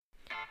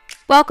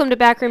Welcome to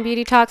Backroom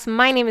Beauty Talks.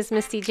 My name is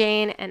Misty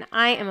Jane, and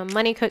I am a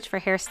money coach for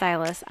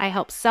hairstylists. I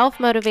help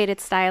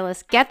self-motivated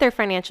stylists get their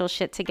financial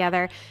shit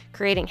together,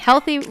 creating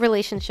healthy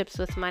relationships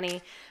with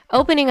money,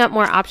 opening up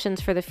more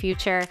options for the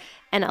future,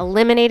 and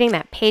eliminating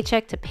that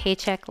paycheck to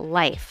paycheck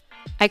life.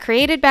 I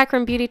created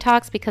Backroom Beauty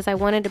Talks because I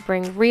wanted to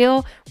bring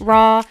real,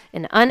 raw,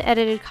 and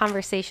unedited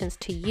conversations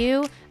to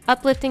you,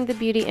 uplifting the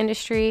beauty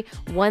industry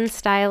one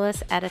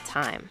stylist at a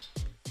time.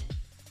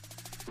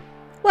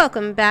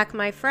 Welcome back,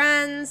 my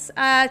friends.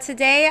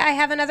 Today I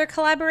have another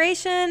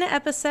collaboration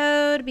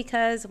episode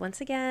because once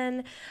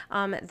again,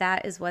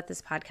 that is what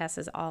this podcast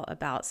is all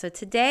about. So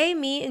today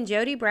me and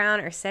Jody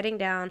Brown are sitting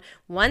down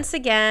once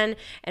again,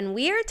 and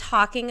we are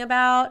talking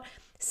about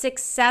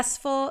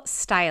successful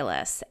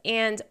stylists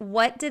and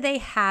what do they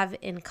have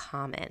in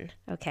common,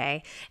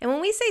 okay? And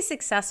when we say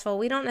successful,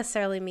 we don't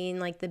necessarily mean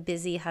like the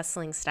busy,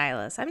 hustling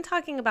stylist. I'm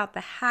talking about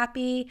the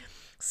happy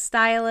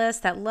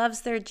stylist that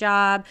loves their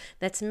job,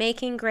 that's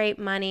making great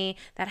money,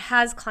 that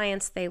has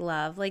clients they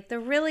love. Like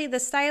the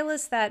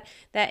stylist that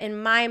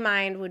in my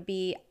mind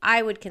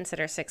I would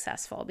consider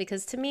successful,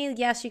 because to me,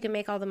 yes, you can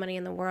make all the money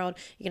in the world,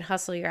 you can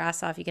hustle your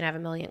ass off, you can have a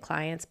million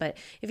clients, but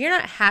if you're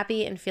not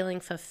happy and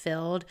feeling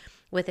fulfilled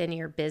within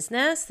your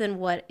business, then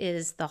what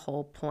is the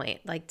whole point?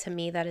 Like, to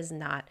me, that is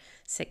not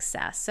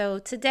success. So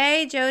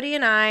today, Jody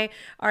and I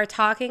are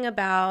talking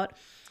about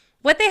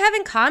what they have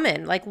in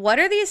common. Like, what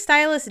are these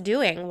stylists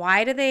doing?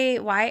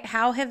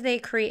 How have they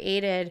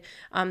created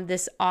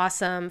this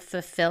awesome,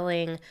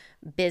 fulfilling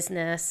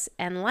business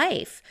and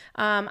life?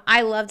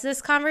 I loved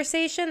this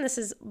conversation. This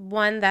is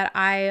one that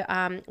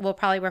I will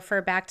probably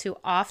refer back to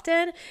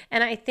often,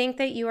 and I think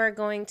that you are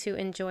going to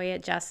enjoy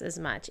it just as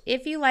much.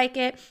 If you like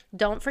it,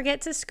 don't forget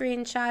to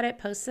screenshot it,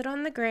 post it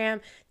on the gram,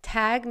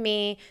 tag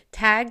me,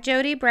 tag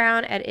Jody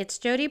Brown at It's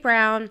Jody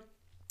Brown,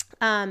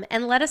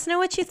 and let us know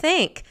what you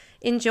think.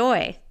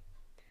 Enjoy.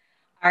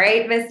 All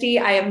right, Misty,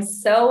 I am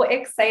so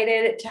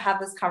excited to have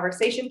this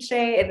conversation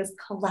today and this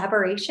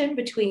collaboration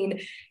between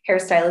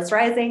Hairstylist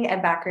Rising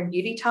and Backroom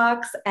Beauty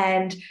Talks,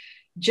 and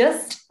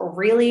just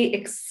really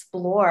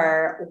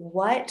explore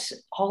what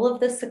all of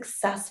the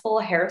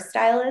successful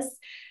hairstylists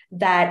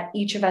that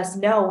each of us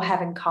know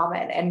have in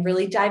common, and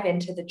really dive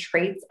into the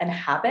traits and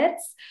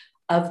habits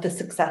of the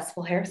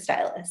successful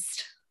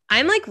hairstylist.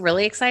 I'm like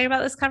really excited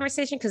about this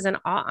conversation because, in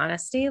all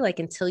honesty, like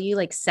until you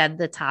like said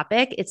the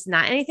topic, it's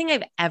not anything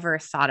I've ever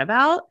thought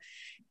about.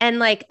 And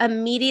like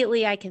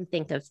immediately I can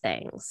think of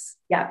things.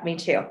 Yeah, me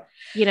too.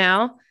 You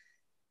know?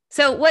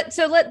 What is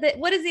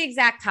the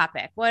exact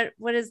topic? What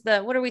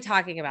are we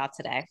talking about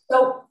today?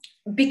 So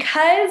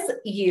because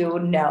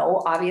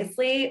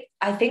obviously,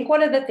 I think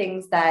one of the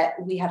things that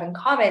we have in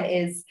common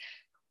is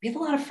we have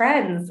a lot of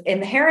friends in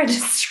the hair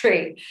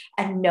industry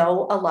and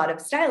know a lot of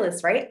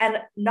stylists, right? And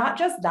not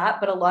just that,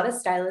 but a lot of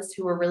stylists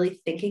who are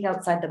really thinking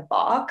outside the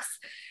box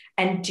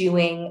and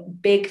doing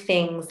big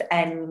things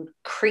and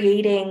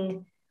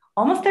creating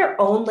almost their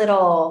own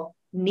little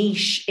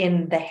niche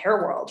in the hair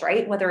world,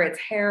 right? Whether it's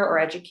hair or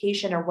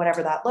education or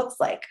whatever that looks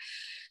like.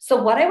 So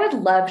what I would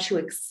love to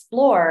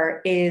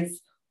explore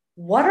is,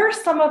 what are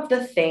some of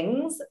the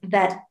things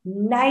that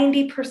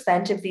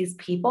 90% of these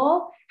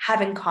people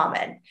have in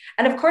common?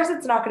 And of course,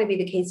 it's not going to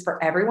be the case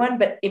for everyone,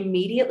 but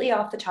immediately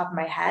off the top of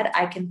my head,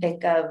 I can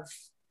think of,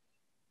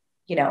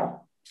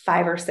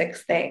 5 or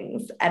 6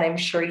 things, and I'm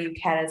sure you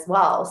can as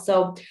well.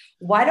 So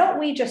why don't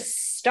we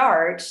just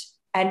start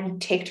and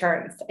take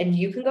turns, and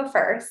you can go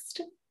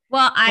first.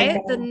 Well,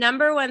 the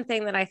number one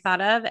thing that I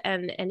thought of,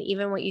 and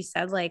even what you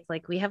said, like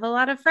we have a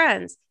lot of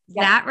friends,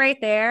 that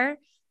right there,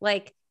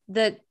 like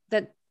the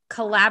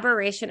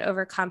collaboration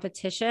over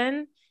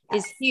competition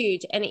is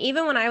huge. And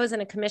even when I was in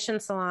a commission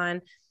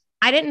salon,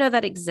 I didn't know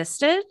that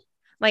existed.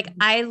 Like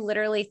I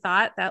literally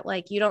thought that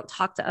like you don't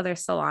talk to other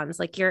salons,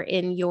 like you're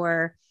in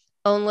your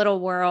own little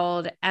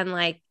world, and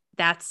like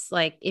that's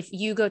like if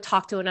you go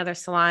talk to another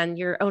salon,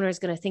 your owner is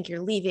going to think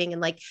you're leaving,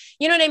 and like,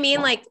 you know what I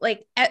mean? Like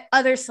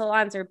other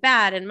salons are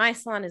bad and my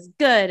salon is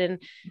good, and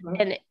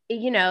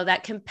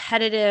that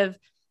competitive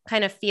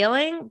kind of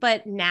feeling.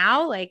 But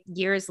now, like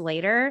years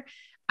later,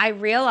 I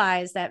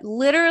realized that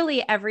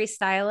literally every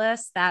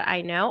stylist that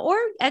I know, or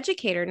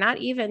educator, not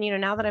even,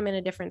 now that I'm in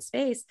a different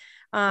space,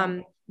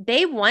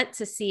 they want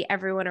to see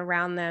everyone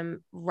around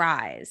them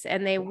rise,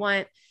 and they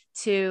want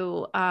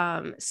to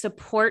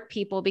support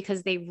people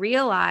because they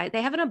realize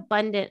they have an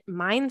abundant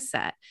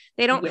mindset.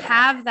 They don't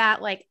have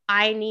that, like,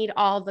 I need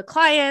all the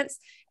clients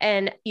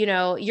and,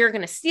 you're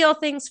going to steal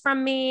things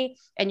from me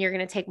and you're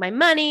going to take my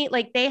money.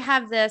 Like they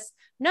have this,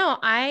 no,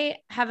 I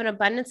have an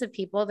abundance of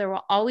people. There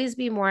will always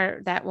be more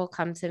that will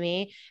come to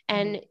me.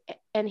 And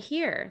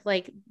here,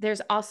 like,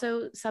 there's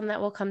also some that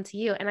will come to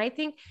you. And I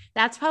think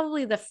that's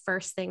probably the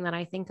first thing that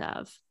I think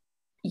of.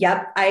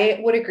 Yep, I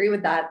would agree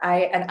with that.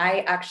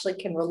 I actually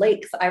can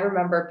relate, because I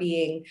remember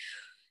being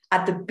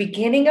at the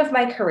beginning of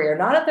my career,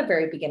 not at the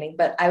very beginning,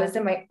 but I was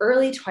in my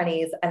early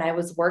 20s and I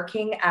was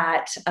working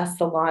at a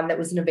salon that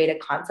was an Aveda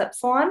concept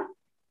salon.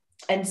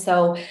 And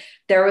so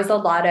there was a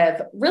lot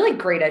of really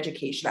great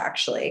education,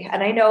 actually.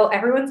 And I know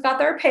everyone's got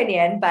their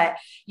opinion, but,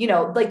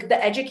 like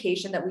the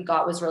education that we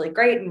got was really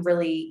great and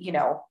really,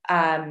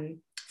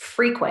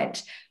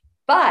 frequent.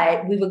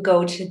 But we would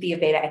go to the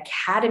Aveda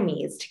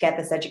academies to get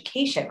this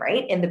education,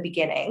 right? In the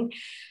beginning.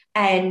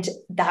 And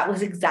that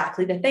was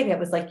exactly the thing. It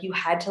was like you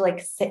had to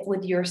like sit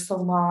with your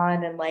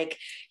salon and like,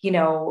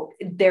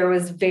 there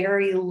was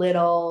very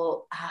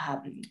little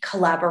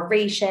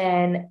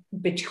collaboration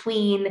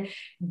between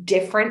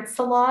different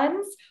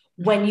salons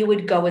when you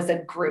would go as a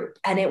group.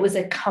 And it was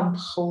a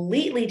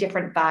completely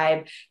different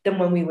vibe than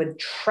when we would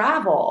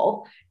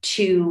travel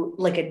to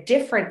like a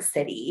different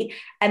city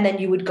and then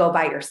you would go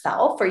by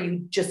yourself or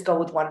you just go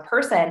with one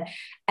person.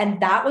 And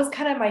that was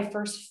kind of my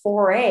first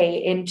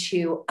foray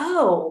into,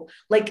 oh,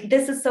 like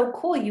this is so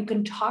cool. You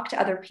can talk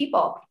to other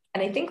people.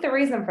 And I think the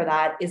reason for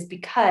that is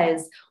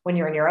because when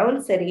you're in your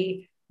own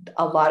city,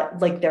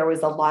 there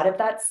was a lot of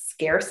that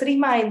scarcity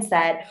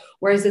mindset.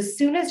 Whereas as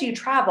soon as you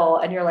travel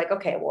and you're like,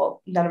 okay,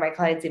 well, none of my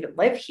clients even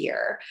live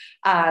here.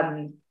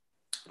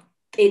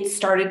 It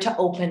started to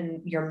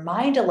open your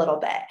mind a little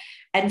bit.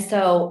 And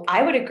so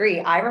I would agree.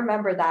 I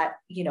remember that,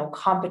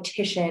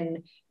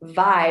 competition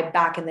vibe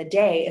back in the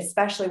day,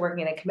 especially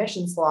working in a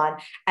commission salon.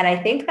 And I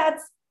think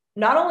that's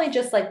not only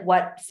just like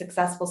what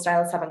successful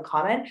stylists have in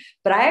common,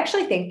 but I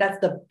actually think that's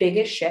the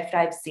biggest shift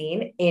I've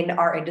seen in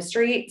our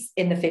industry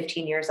in the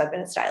 15 years I've been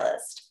a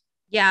stylist.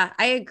 Yeah,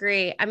 I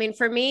agree. I mean,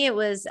 for me, I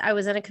was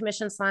in a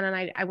commission salon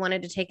and I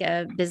wanted to take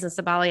a business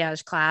of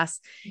balayage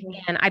class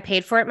and I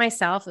paid for it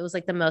myself. It was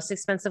like the most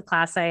expensive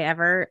class I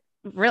ever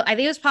I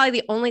think it was probably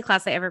the only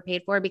class I ever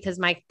paid for because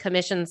my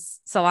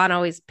commissions salon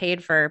always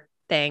paid for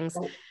things.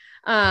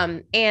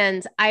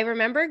 And I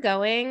remember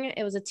going,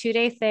 it was a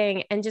 2-day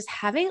thing and just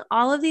having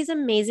all of these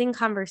amazing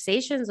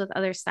conversations with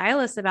other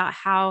stylists about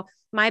how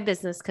my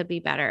business could be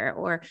better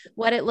or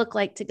what it looked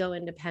like to go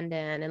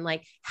independent and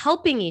like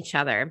helping each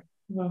other.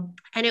 Mm-hmm.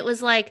 And it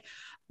was like,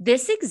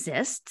 this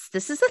exists.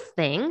 This is a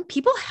thing.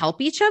 People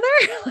help each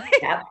other.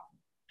 Yeah.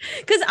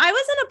 Cause I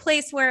was in a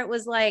place where it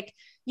was like,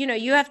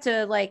 you have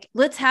to like,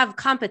 let's have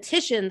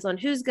competitions on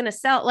who's going to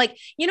sell. Like,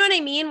 you know what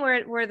I mean?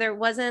 Where there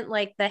wasn't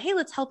like the, hey,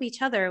 let's help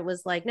each other. It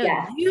was like, no,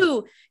 yeah.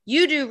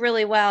 you do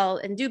really well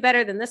and do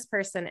better than this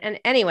person. And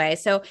anyway,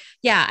 so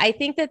yeah, I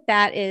think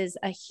that is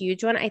a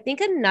huge one. I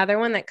think another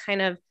one that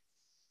kind of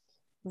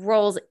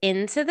rolls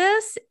into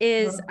this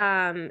is,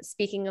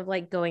 speaking of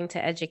like going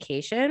to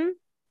education,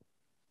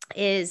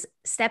 is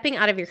stepping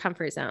out of your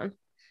comfort zone.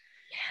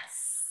 Yes.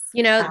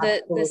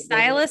 The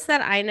stylists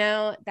that I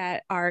know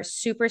that are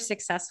super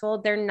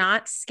successful, they're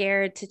not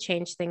scared to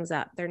change things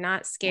up. They're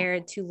not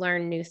scared to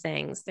learn new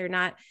things. They're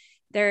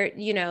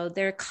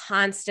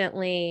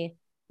constantly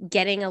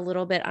getting a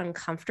little bit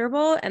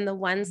uncomfortable. And the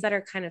ones that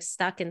are kind of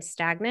stuck and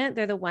stagnant,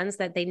 they're the ones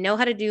that they know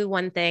how to do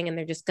one thing and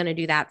they're just going to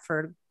do that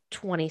for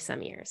 20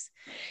 some years.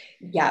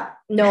 Yeah,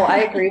 no, I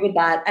agree with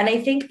that. And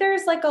I think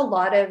there's like a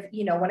lot of,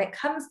 when it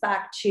comes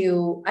back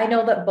to, I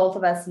know that both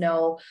of us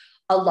know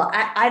a lot.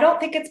 I don't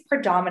think it's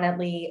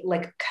predominantly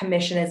like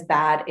commission is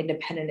bad,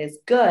 independent is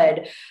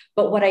good.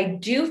 But what I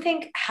do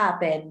think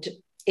happened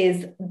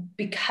is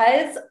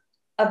because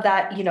of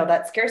that,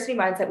 that scarcity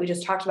mindset we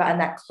just talked about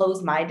and that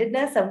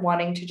closed-mindedness and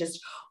wanting to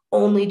just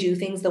only do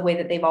things the way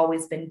that they've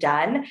always been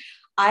done.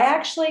 I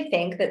actually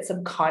think that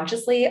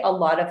subconsciously, a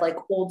lot of like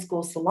old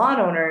school salon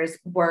owners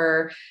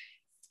were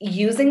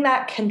using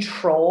that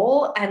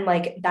control and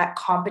like that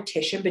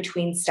competition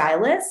between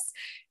stylists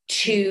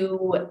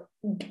to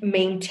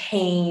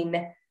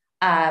maintain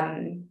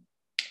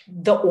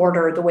the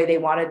order the way they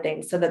wanted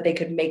things so that they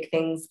could make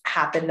things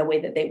happen the way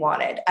that they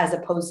wanted, as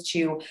opposed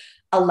to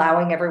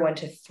allowing everyone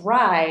to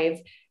thrive.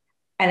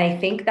 And I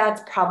think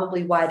that's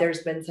probably why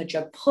there's been such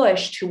a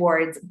push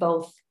towards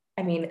both.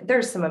 I mean,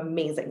 there's some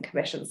amazing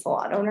commission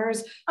salon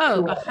owners.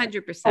 Oh,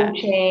 100%.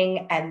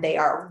 Coaching, and they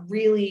are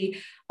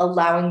really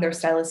allowing their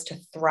stylists to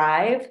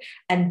thrive.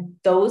 And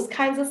those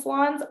kinds of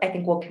salons, I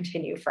think, will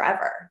continue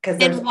forever.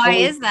 And why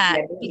is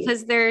that?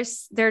 Because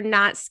they're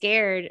not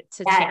scared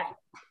to change.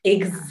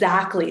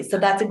 Exactly. So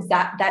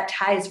that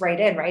ties right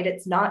in, right?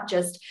 It's not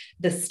just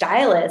the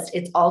stylist,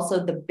 it's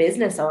also the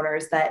business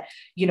owners that,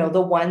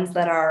 the ones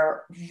that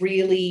are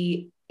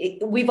really,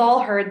 we've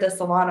all heard the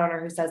salon owner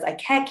who says, I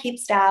can't keep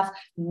staff.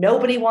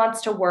 Nobody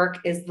wants to work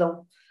is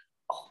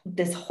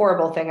this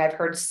horrible thing I've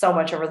heard so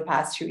much over the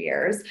past 2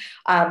 years.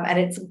 And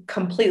it's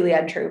completely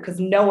untrue because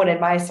no one in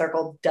my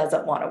circle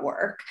doesn't want to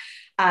work.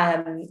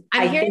 I'm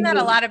hearing that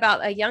a lot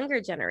about a younger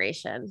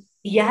generation.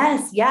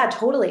 Yes. Yeah,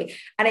 totally.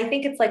 And I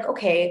think it's like,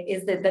 okay,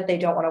 is it that they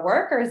don't want to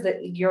work, or is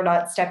that you're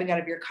not stepping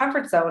out of your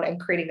comfort zone and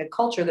creating a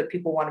culture that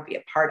people want to be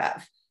a part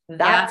of?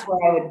 That's where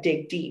I would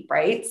dig deep.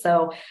 Right.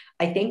 So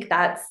I think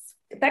that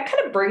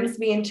kind of brings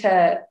me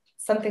into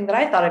something that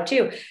I thought of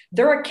too.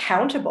 They're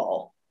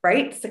accountable,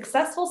 right?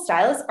 Successful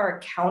stylists are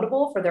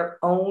accountable for their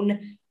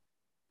own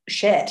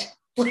shit.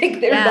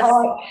 Like Yes.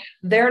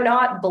 they're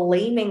not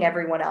blaming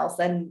everyone else.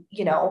 And,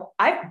 you know,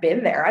 I've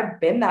been there. I've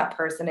been that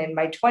person in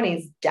my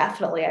 20s.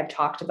 Definitely. I've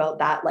talked about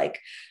that. Like,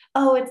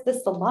 oh, it's the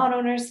salon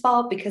owner's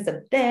fault because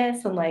of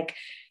this. And like,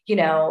 you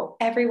know,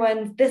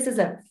 this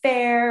isn't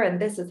fair. And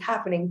this is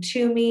happening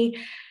to me.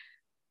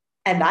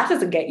 And that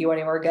doesn't get you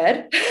anywhere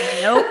good.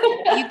 Nope.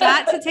 You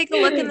got to take a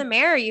look in the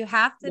mirror. You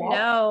have to Yeah.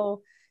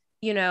 know,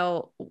 you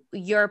know,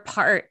 your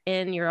part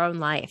in your own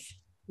life.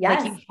 Like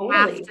Yes, you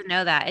have totally. to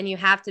know that and you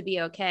have to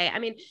be okay. I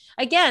mean,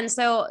 again,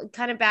 so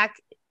kind of back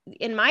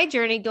in my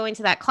journey going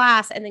to that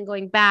class and then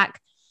going back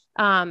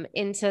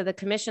into the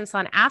commission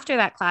salon after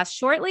that class,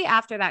 shortly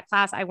after that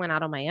class, I went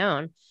out on my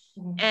own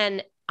Mhm.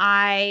 and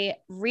I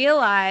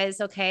realized,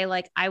 okay,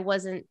 like I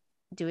wasn't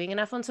doing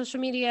enough on social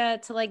media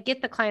to like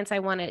get the clients I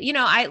wanted. You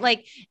know, I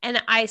like,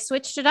 and I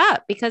switched it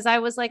up because I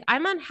was like,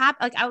 I'm unhappy.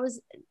 Like I was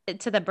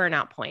to the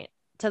burnout point,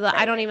 to the, I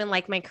Right. don't even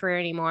like my career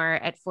anymore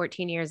at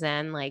 14 years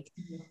in,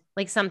 Mhm.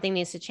 like something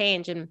needs to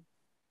change. And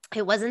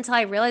it wasn't until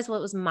I realized, well,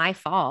 it was my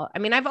fault. I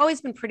mean, I've always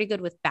been pretty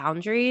good with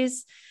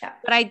boundaries, Yeah.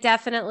 but I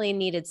definitely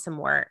needed some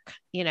work,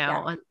 you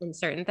know, Yeah. in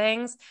certain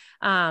things.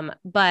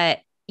 But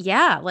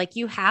yeah, like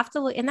you have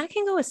to look, and that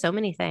can go with so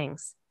many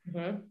things.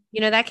 Mhm.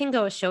 You know, that can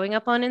go with showing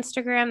up on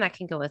Instagram. That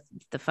can go with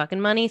the fucking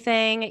money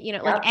thing, you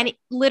know, like Yep.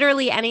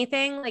 literally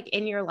anything like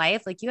in your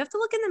life. Like you have to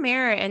look in the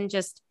mirror and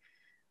just,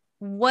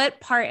 what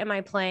part am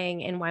I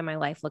playing in why my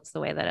life looks the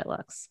way that it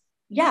looks?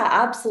 Yeah,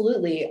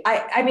 absolutely.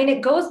 I mean,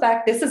 it goes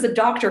back. This is a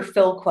Dr.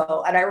 Phil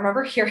quote. And I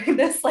remember hearing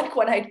this like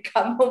when I'd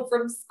come home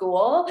from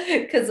school,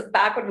 because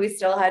back when we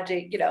still had to,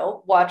 you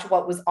know, watch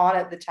what was on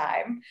at the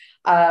time.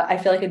 I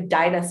feel like a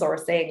dinosaur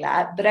saying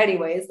that. But,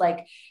 anyways,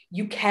 like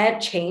you can't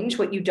change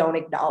what you don't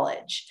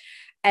acknowledge.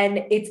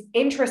 And it's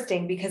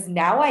interesting because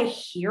now I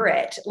hear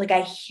it. Like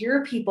I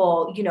hear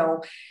people, you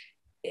know,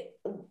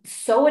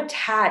 so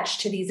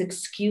attached to these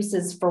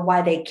excuses for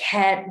why they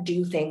can't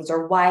do things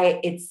or why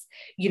it's,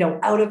 you know,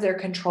 out of their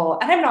control.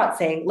 And I'm not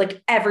saying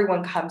like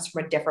everyone comes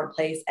from a different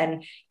place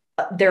and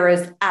there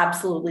is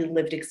absolutely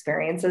lived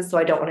experiences, so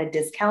I don't want to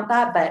discount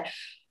that, but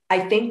I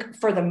think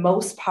for the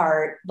most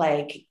part,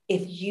 like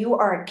if you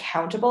are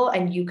accountable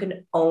and you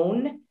can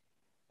own,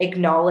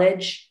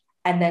 acknowledge,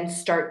 and then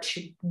start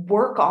to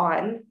work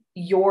on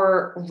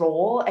your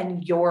role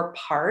and your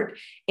part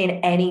in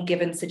any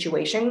given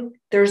situation,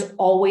 there's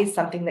always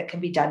something that can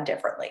be done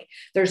differently.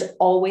 There's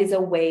always a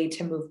way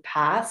to move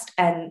past.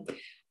 And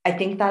I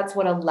think that's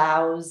what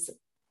allows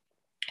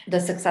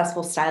the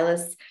successful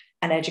stylists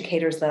and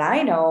educators that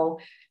I know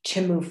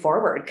to move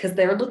forward because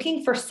they're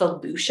looking for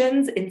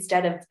solutions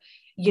instead of,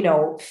 you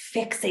know,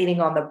 fixating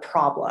on the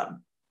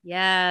problem.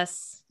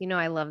 Yes. You know,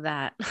 I love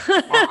that.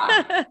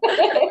 Yeah.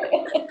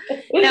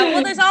 Yeah.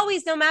 Well, there's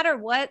always, no matter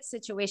what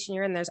situation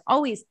you're in, there's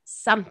always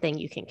something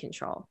you can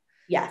control.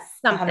 Yes,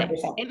 Something.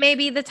 100%. It may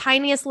be the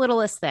tiniest,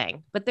 littlest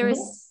thing, but there Mhm.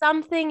 is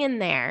something in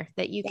there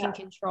that you can Yeah.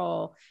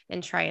 control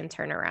and try and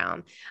turn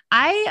around.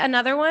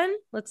 Another one,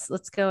 let's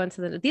go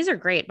into these are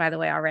great, by the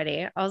way,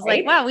 already. I was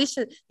like, Right.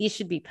 wow, these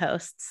should be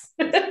posts.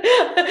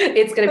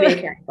 It's going to be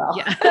a carousel.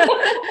 Yeah.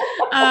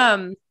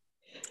 um,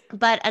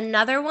 but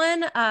another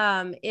one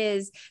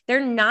is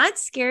they're not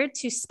scared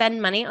to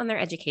spend money on their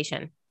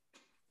education,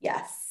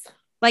 Yes.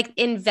 like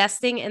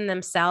investing in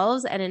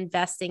themselves and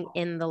investing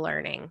in the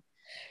learning.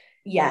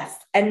 Yes.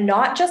 And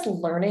not just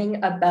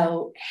learning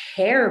about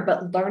hair,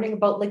 but learning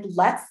about like,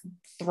 let's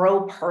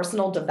throw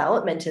personal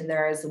development in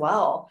there as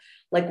well.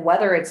 Like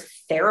whether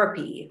it's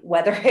therapy,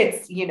 whether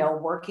it's, you know,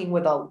 working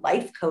with a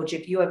life coach,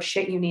 if you have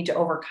shit you need to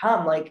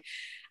overcome, like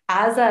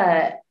as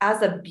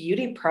a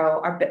beauty pro,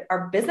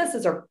 our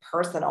businesses are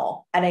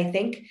personal. And I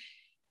think,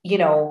 you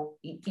know,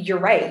 you're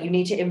right. You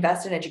need to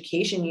invest in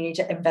education. You need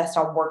to invest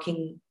on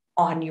working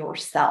on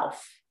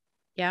yourself.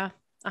 Yeah,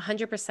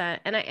 100%.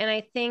 And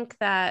I think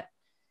that,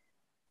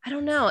 I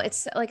don't know.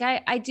 It's like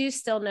I do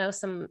still know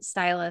some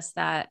stylists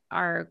that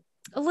are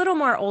a little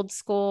more old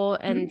school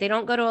and Mhm. they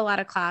don't go to a lot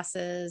of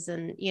classes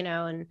and you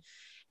know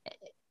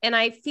and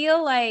I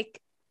feel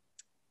like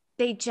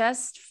they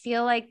just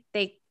feel like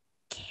they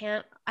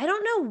can't. I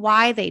don't know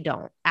why they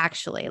don't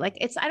actually. Like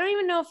it's I don't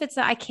even know if it's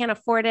I can't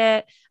afford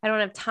it. I don't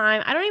have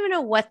time. I don't even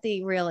know what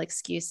the real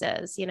excuse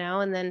is, you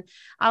know? And then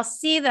I'll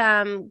see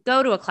them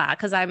go to a class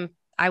cuz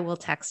I will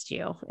text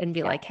you and be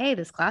Yeah. like, "Hey,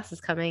 this class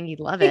is coming. You'd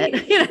love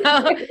it." You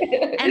know?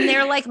 And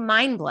they're like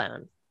mind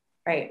blown,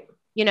 Right.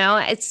 you know,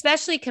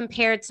 especially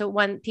compared to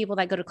when people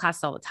that go to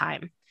class all the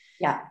time.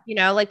 Yeah. You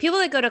know, like people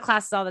that go to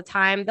classes all the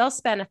time, they'll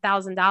spend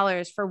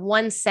 $1,000 for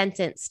one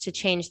sentence to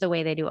change the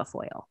way they do a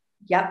foil,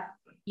 Yep.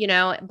 you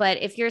know. But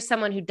if you're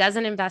someone who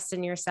doesn't invest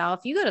in yourself,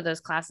 you go to those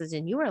classes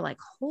and you are like,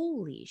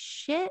 holy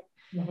shit,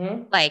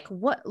 Mhm. like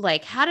what,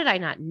 like, how did I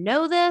not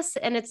know this?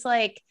 And it's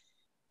like,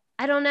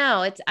 I don't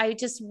know. I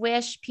just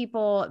wish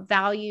people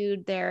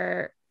valued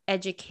their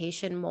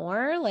education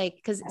more, like,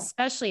 because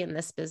especially in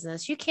this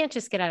business, you can't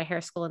just get out of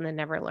hair school and then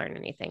never learn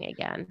anything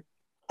again.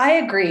 I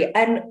agree.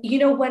 And,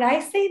 when I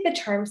say the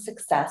term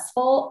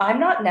successful, I'm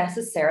not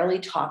necessarily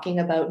talking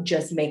about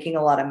just making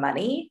a lot of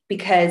money,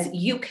 because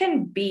you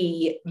can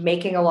be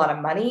making a lot of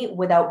money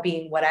without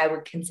being what I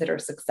would consider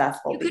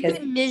successful. You could Because,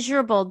 be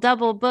miserable,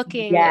 double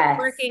booking, yes,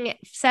 working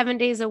 7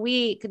 days a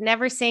week,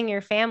 never seeing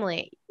your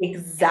family.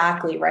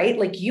 exactly, right?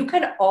 Like you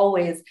can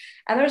always,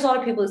 and there's a lot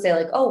of people who say,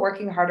 like, oh,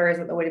 working harder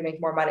isn't the way to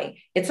make more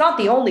money. It's not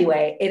the only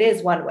way. It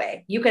is one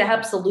way. You can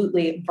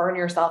absolutely burn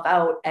yourself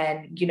out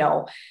and,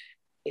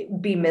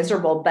 be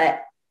miserable.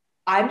 But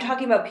I'm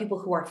talking about people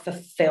who are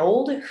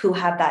fulfilled, who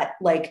have that,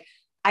 like,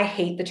 I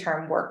hate the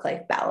term work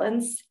life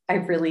balance. I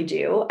really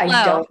do. I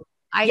Flow. don't.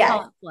 I call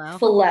Yes, it flow.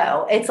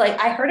 flow. It's like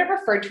I heard it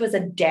referred to as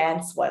a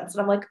dance once,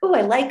 and I'm like, oh,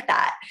 I like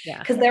that. Yeah.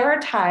 Because there are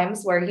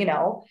times where,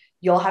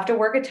 you'll have to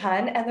work a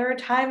ton, and there are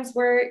times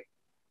where,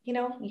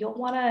 you'll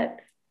want to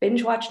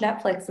binge watch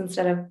Netflix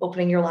instead of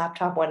opening your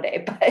laptop one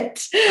day.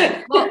 But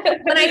Right. Well,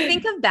 when I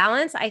think of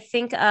balance, I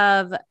think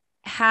of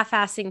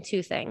half-assing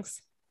two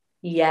things.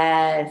 You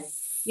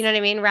yes. know what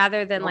I mean?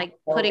 Rather than Oh, like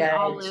so putting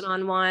all good. in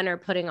on one or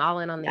putting all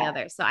in on the Yeah.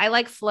 other. So I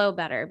like flow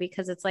better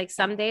because it's like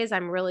some days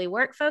I'm really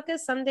work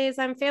focused, some days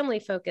I'm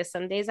family focused,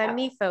 some days I'm Yeah.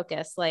 me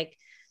focused. Like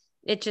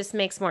it just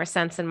makes more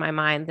sense in my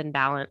mind than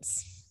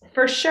balance.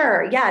 For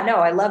sure. Yeah, no,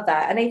 I love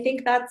that. And I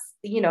think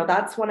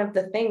that's one of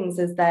the things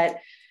is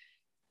that,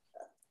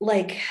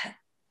 like,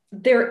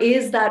 there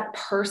is that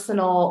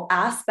personal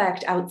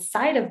aspect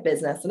outside of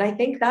business. And I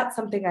think that's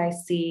something I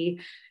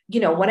see,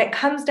 when it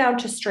comes down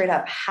to straight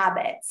up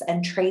habits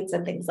and traits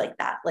and things like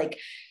that, like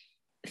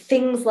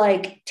things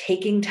like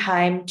taking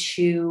time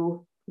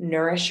to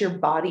nourish your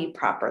body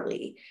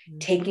properly,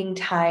 taking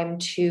time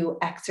to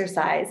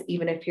exercise,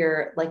 even if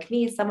you're like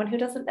me, someone who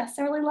doesn't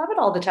necessarily love it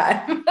all the time.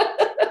 Who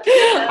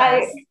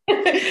does?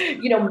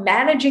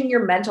 Managing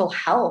your mental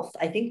health.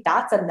 I think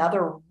that's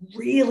another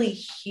really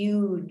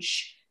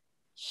huge,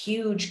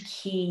 huge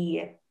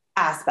key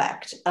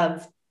aspect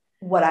of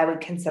what I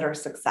would consider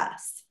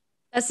success.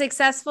 A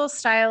successful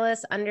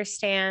stylist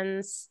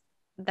understands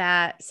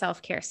that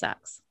self-care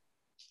sucks.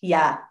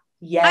 Yeah.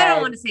 I don't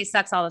Yes. want to say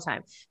sucks all the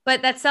time,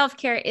 but that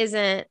self-care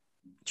isn't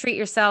treat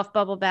yourself,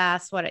 bubble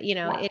baths,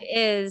 Yeah. it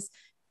is,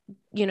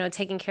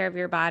 taking care of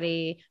your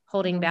body,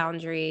 holding Mhm.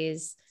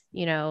 boundaries,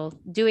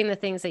 doing the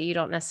things that you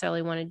don't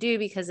necessarily want to do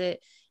because it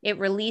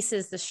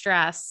releases the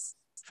stress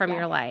from Yeah.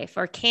 your life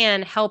or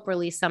can help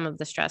release some of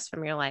the stress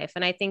from your life.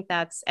 And I think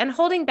and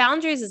holding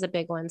boundaries is a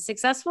big one.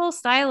 Successful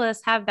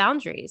stylists have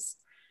boundaries,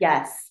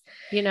 Yes.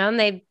 and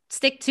they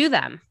stick to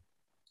them.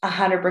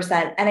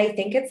 100%. And I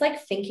think it's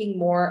like thinking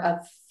more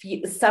of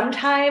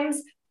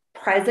sometimes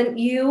present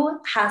you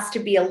has to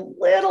be a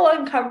little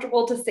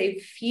uncomfortable to say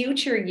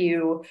future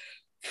you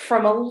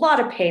from a lot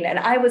of pain. And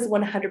I was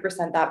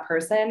 100% that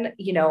person,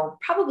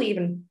 probably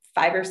even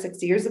 5 or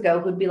 6 years ago,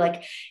 who'd be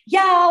like,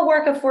 yeah, I'll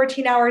work a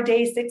 14-hour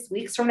day 6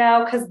 weeks from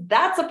now because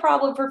that's a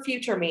problem for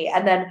future me.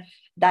 And then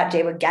that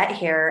day would get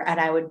here and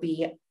I would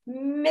be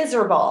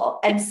miserable.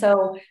 And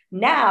so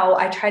now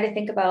I try to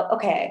think about,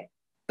 okay,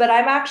 but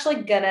I'm actually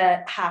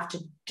gonna have to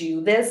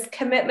do this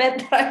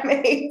commitment that I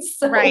made.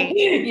 So, Right.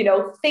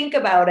 Think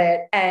about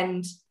it.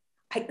 And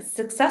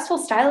successful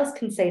stylists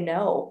can say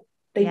no.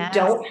 They Yes.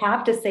 don't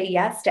have to say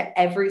yes to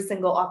every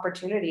single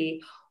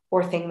opportunity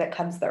or thing that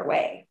comes their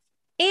way.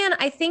 And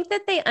I think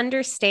that they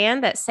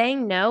understand that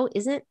saying no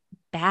isn't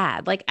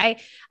bad. Like I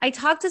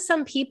talk to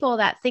some people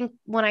that think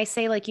when I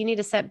say like you need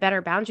to set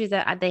better boundaries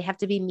that they have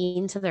to be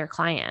mean to their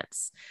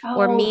clients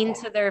or mean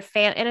Oh, to their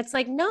fan, and it's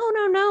like no,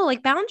 no, no.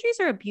 Like boundaries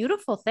are a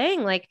beautiful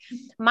thing. Like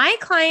my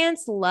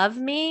clients love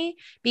me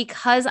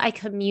because I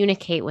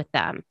communicate with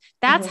them.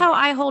 That's mhm. how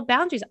I hold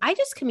boundaries. I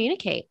just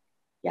communicate.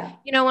 Yeah,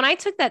 When I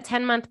took that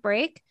 10-month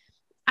break,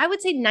 I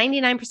would say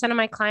 99% of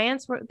my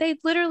clients they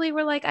literally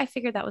were like, I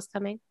figured that was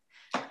coming.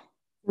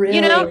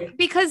 really.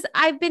 Because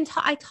I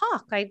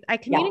talk, I Yeah,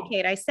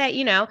 communicate. I say,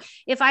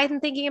 if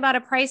I'm thinking about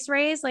a price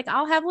raise, like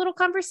I'll have little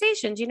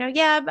conversations,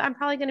 yeah, I'm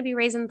probably going to be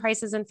raising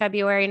prices in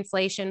February,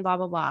 inflation, blah,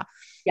 blah, blah.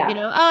 yeah,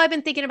 Oh, I've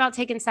been thinking about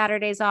taking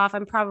Saturdays off.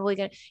 I'm probably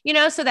going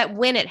to, so that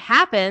when it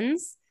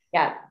happens,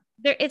 yeah,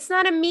 it's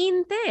not a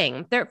mean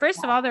thing.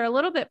 First of all, they're a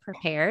little bit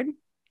prepared.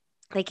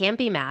 They can't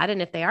be mad.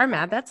 And if they are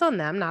mad, that's on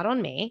them, not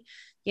on me.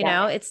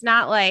 yeah, It's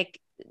not like,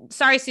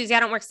 sorry, Susie, I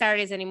don't work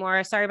Saturdays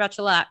anymore. Sorry about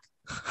your luck.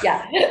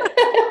 yeah.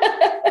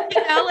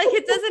 Like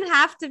it doesn't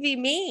have to be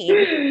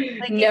me.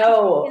 Like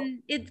No.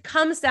 it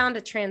comes down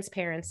to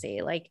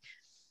transparency. Like,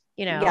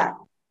 you know, Yeah.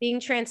 being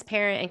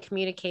transparent and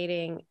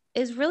communicating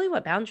is really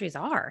what boundaries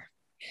are.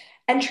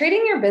 And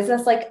treating your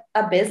business like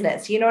a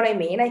business, you know what I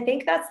mean? I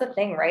think that's the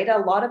thing, right? A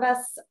lot of us,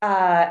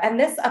 and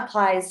this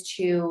applies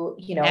to,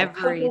 coaches,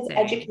 Everything.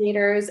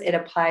 educators, it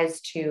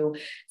applies to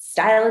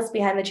stylists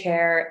behind the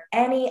chair,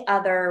 any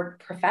other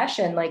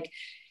profession, like,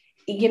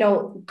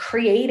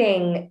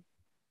 creating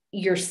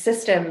your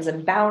systems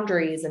and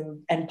boundaries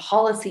and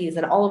policies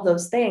and all of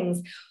those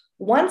things.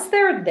 Once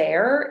they're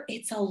there,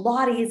 it's a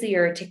lot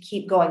easier to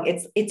keep going.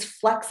 It's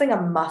flexing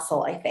a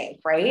muscle, I think,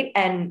 right?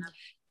 And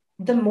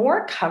the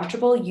more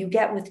comfortable you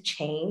get with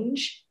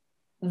change,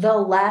 the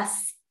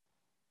less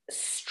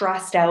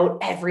stressed out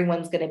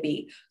everyone's going to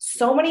be.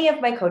 So many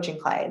of my coaching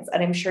clients,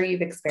 and I'm sure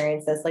you've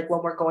experienced this, like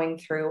when we're going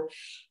through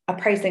a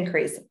price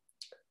increase,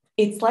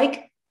 it's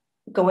like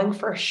going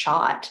for a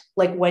shot.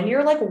 Like when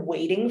you're like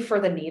waiting for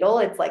the needle,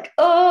 it's like,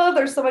 oh,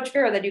 there's so much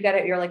fear. And then you get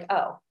it. You're like,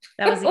 oh,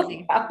 That was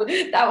easy.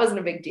 that wasn't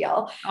a big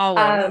deal.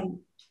 Always.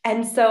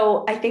 And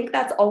so I think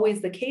that's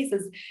always the case,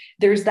 is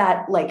there's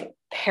that like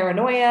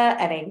paranoia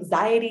and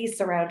anxiety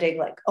surrounding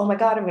like, oh my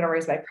God, I'm going to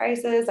raise my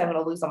prices. I'm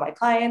going to lose all my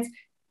clients.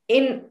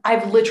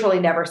 I've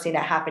literally never seen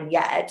it happen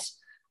yet.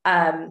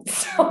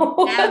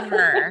 So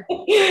Never.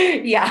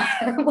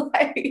 yeah,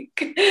 like,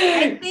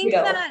 I think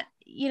that,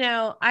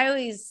 I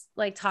always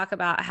like talk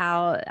about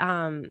how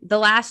the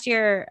last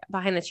year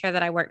behind the chair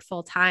that I worked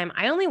full time,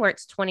 I only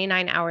worked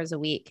 29 hours a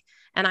week,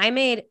 and I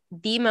made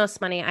the most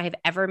money I have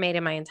ever made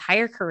in my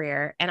entire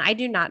career. And I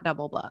do not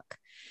double book.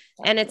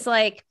 And it's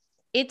like,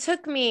 it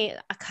took me,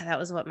 God, that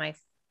was what, my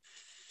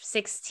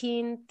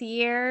 16th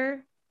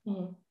year,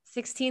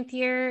 16th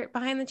year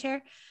behind the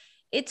chair.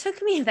 It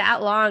took me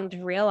that long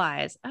to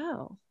realize,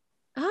 oh,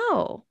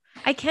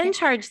 I can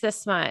charge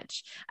this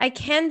much. I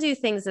can do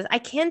things. I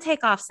can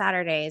take off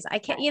Saturdays. I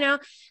can,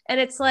 and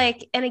it's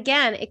like, and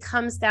again, it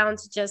comes down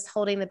to just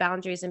holding the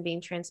boundaries and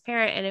being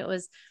transparent. And it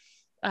was,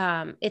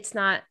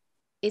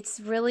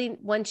 it's really,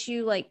 once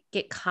you like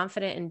get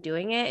confident in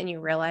doing it and you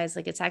realize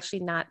like, it's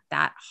actually not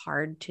that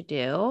hard to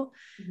do.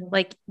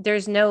 Like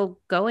there's no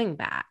going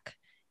back,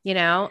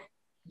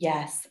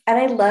 Yes. And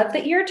I love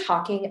that you're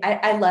talking.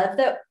 I love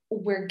that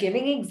we're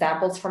giving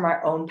examples from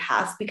our own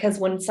past, because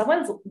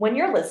when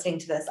you're listening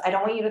to this, I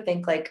don't want you to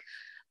think like,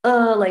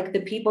 oh, like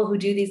the people who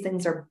do these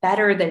things are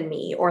better than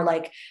me, or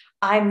like,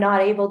 I'm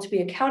not able to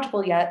be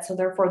accountable yet, so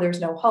therefore there's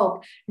no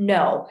hope.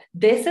 No,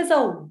 this is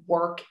a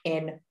work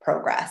in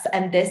progress.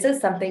 And this is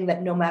something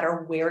that no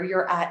matter where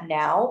you're at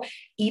now,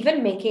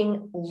 even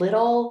making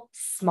little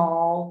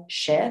small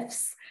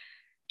shifts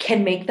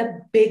can make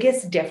the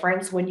biggest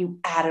difference when you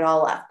add it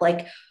all up.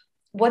 Like,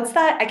 what's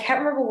that? I can't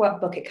remember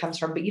what book it comes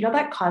from, but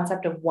that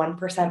concept of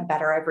 1%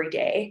 better every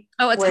day.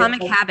 Oh,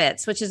 Atomic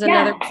Habits, which is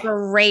another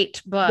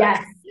great book.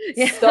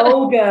 Yes.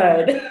 So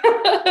good.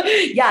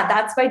 Yeah.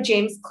 That's by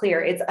James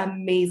Clear. It's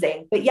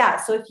amazing. But yeah,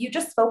 so if you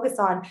just focus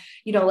on,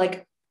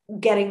 like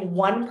getting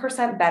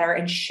 1% better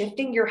and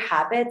shifting your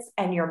habits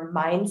and your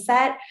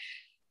mindset,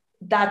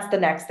 that's the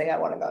next thing I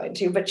want to go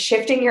into, but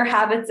shifting your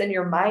habits and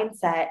your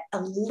mindset a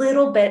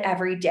little bit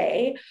every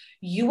day,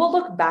 you will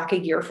look back a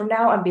year from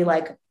now and be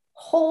like,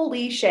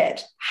 holy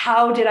shit,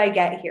 how did I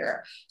get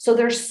here? So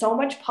there's so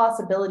much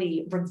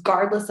possibility,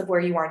 regardless of where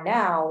you are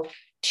now,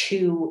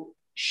 to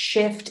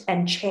shift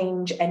and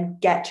change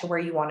and get to where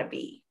you want to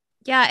be.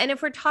 Yeah. And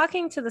if we're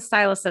talking to the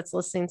stylist that's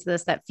listening to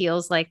this that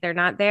feels like they're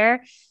not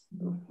there,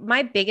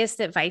 my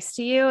biggest advice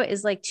to you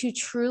is like to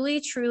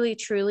truly, truly,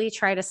 truly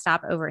try to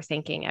stop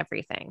overthinking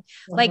everything.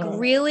 Like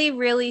really,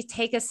 really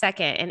take a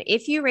second. And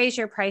if you raise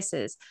your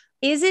prices,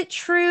 is it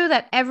true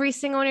that every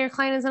single one of your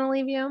clients is going to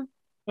leave you?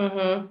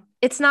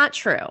 It's not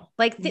true.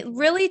 Like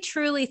really,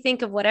 truly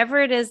think of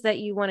whatever it is that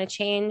you want to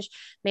change.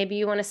 Maybe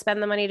you want to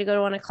spend the money to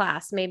go to a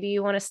class. Maybe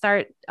you want to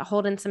start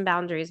holding some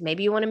boundaries.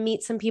 Maybe you want to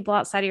meet some people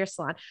outside of your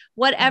salon,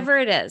 whatever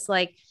it is.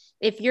 Like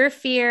if your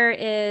fear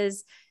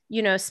is,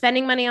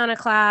 spending money on a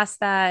class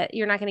that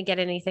you're not going to get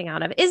anything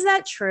out of, is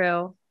that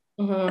true?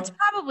 That's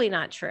probably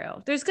not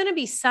true. There's going to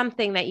be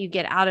something that you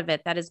get out of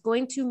it that is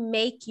going to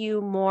make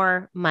you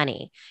more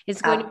money.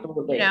 It's going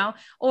to,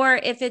 or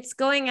if it's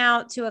going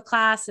out to a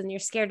class and you're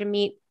scared to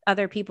meet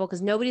other people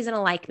because nobody's going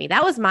to like me.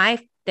 That was my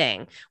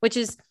thing, which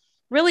is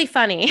really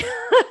funny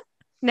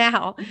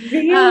now.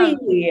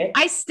 Really?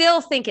 I still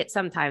think it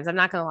sometimes. I'm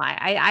not going to lie.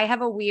 I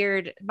have a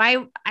weird, like,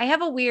 I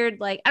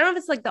don't know if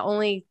it's like the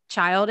only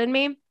child in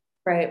me.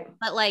 Right.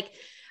 But like,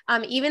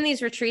 even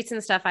these retreats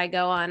and stuff I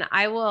go on,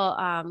 I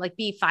will like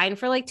be fine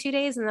for like 2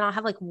 days. And then I'll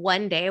have like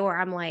one day where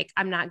I'm like,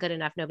 I'm not good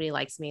enough. Nobody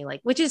likes me, like,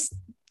 which is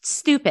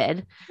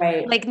stupid.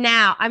 Right. Like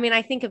now, I mean,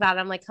 I think about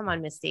it. I'm like, come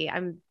on, Misty,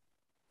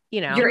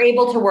 you're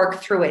able to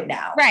work through it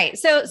now. Right.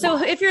 So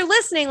if you're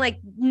listening, like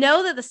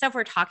know that the stuff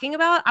we're talking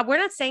about, we're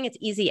not saying it's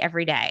easy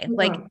every day.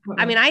 Like,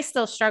 I mean, I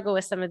still struggle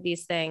with some of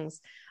these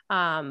things.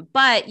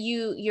 But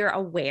you're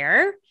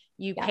aware,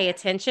 you pay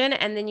attention,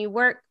 and then you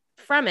work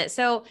from it.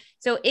 So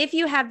if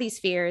you have these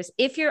fears,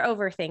 if you're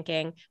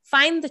overthinking,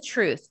 find the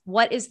truth.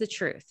 What is the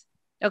truth?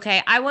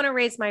 Okay. I want to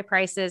raise my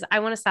prices. I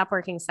want to stop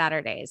working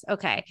Saturdays.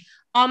 Okay.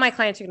 All my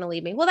clients are going to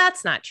leave me. Well,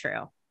 that's not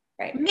true.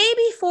 Right.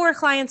 Maybe 4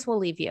 clients will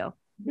leave you.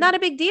 Not a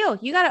big deal.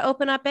 You got to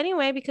open up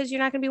anyway, because you're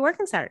not going to be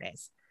working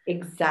Saturdays.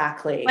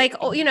 Exactly. Like,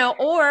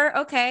 or,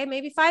 okay,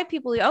 maybe 5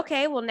 people.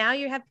 Okay. Well, now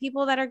you have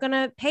people that are going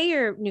to pay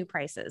your new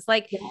prices.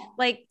 Like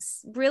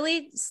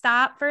really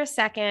stop for a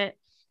second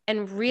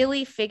and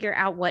really figure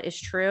out what is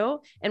true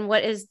and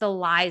what is the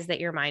lies that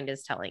your mind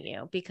is telling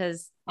you,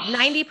 because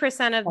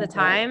 90% of the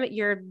time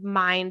your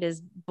mind is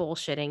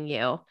bullshitting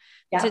you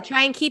to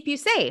try and keep you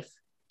safe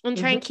and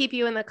try and keep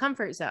you in the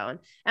comfort zone.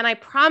 And I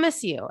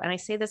promise you, and I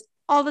say this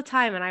all the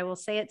time, and I will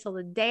say it till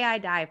the day I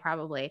die,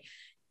 probably,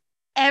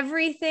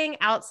 everything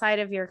outside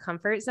of your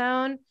comfort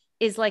zone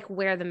is like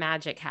where the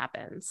magic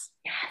happens.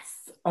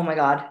 Yes. Oh my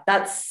God.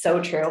 That's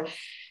so true.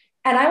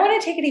 And I want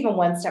to take it even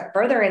one step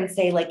further and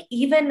say, like,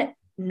 even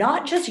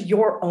not just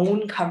your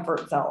own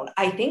comfort zone.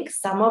 I think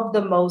some of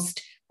the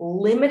most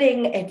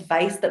limiting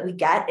advice that we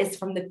get is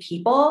from the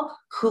people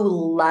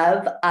who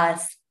love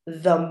us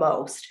the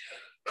most,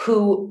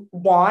 who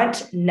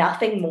want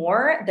nothing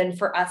more than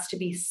for us to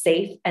be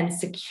safe and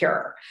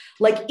secure.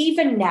 Like,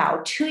 even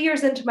now, 2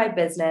 years into my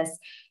business,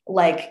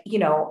 like,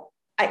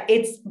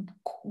 it's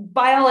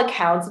by all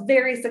accounts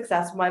very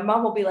successful. My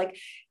mom will be like,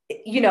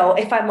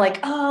 if I'm like,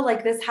 oh,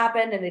 like this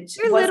happened and it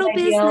Your wasn't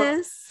little ideal.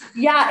 business.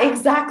 Yeah,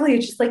 exactly.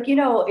 It's just like,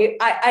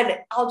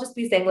 I'll just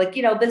be saying like,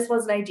 this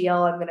wasn't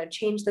ideal. I'm going to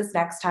change this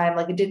next time.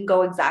 Like it didn't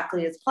go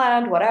exactly as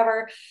planned,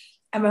 whatever.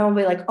 And my mom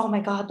will be like, oh my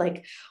God,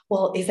 like,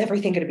 well, is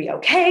everything going to be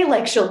okay?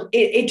 Like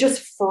it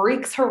just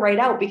freaks her right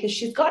out because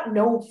she's got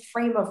no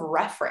frame of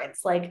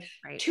reference. Like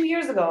Right. 2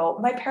 years ago,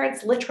 my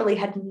parents literally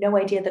had no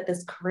idea that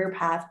this career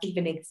path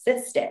even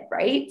existed.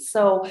 Right.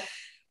 So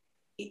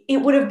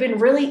it would have been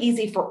really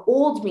easy for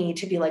old me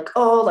to be like,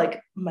 oh,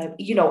 like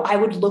I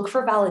would look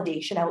for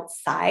validation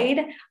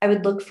outside. I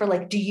would look for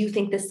like, do you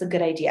think this is a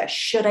good idea?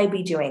 Should I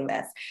be doing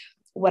this?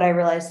 What I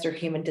realized through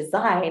human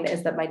design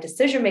is that my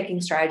decision-making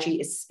strategy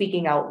is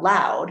speaking out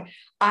loud.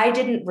 I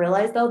didn't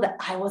realize though that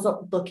I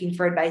wasn't looking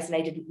for advice and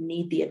I didn't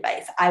need the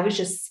advice. I was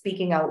just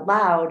speaking out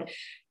loud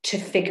to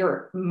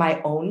figure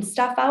my own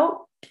stuff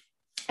out.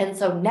 And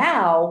so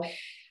now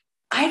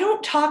I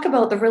don't talk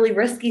about the really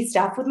risky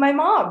stuff with my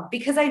mom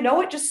because I know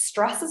it just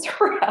stresses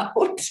her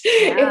out.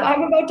 Yeah. If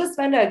I'm about to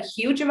spend a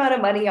huge amount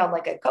of money on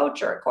like a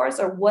coach or a course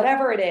or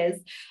whatever it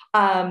is,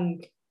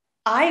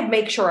 I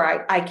make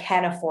sure I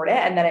can afford it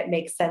and that it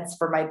makes sense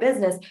for my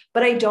business,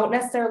 but I don't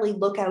necessarily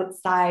look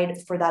outside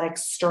for that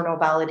external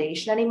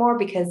validation anymore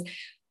because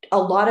a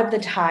lot of the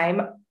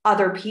time,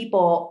 other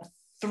people,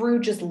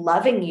 through just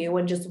loving you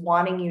and just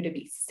wanting you to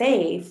be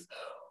safe,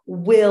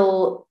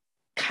 will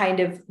kind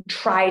of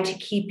try to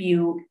keep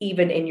you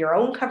even in your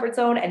own comfort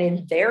zone and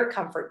in their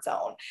comfort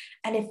zone.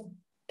 And if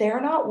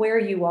they're not where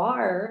you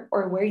are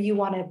or where you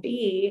want to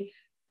be,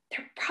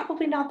 they're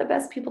probably not the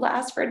best people to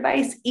ask for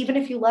advice, even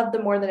if you love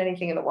them more than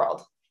anything in the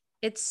world.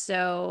 It's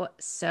so,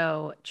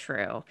 so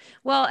true.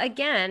 Well,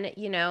 again,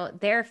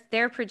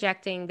 they're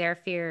projecting their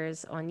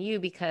fears on you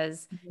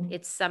because Mm-hmm.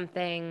 it's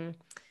something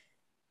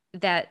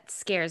that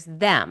scares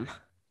them.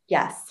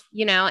 Yes.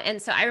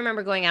 And so I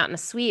remember going out in a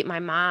suite. My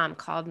mom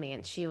called me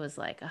and she was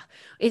like,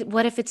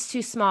 what if it's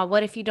too small?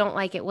 What if you don't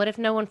like it? What if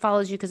no one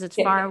follows you because it's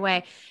far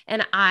away?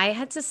 And I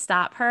had to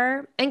stop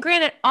her. And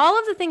granted, all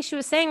of the things she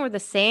was saying were the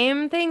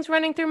same things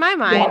running through my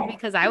mind Yeah.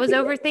 because I was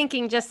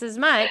overthinking just as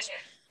much.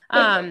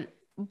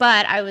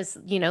 But I was,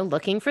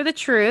 looking for the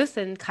truth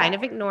and kind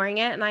of ignoring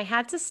it. And I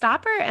had to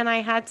stop her and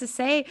I had to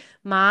say,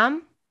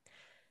 Mom,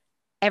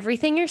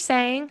 everything you're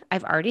saying,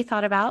 I've already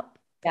thought about.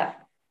 Yeah.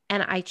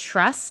 And I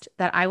trust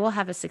that I will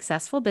have a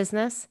successful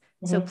business.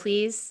 So Mm-hmm.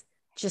 please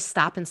just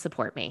stop and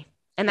support me.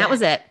 And that Yeah.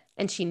 was it.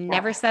 And she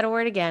never Yeah. said a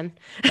word again.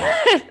 Yeah.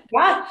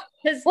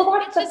 Because Well,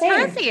 that's it's the just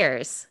her thing.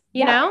 fears,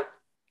 Yeah.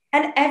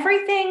 And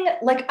everything,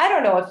 like, I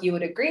don't know if you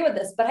would agree with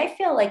this, but I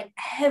feel like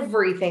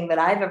everything that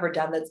I've ever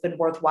done that's been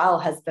worthwhile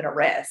has been a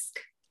risk.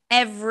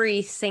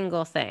 Every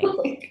single thing.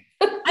 Like,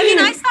 I mean,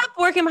 I stopped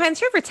working behind the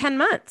chair for 10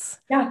 months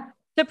yeah.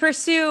 to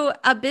pursue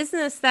a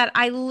business that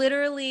I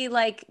literally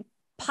like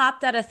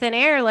popped out of thin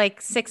air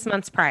like 6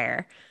 months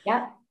prior.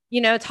 Yeah.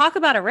 Talk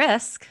about a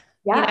risk,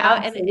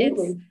 Yeah. and it's,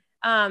 Absolutely.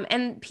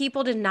 and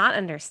people did not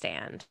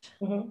understand.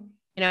 Mm-hmm.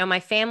 My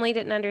family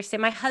didn't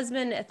understand. My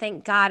husband,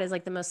 thank God, is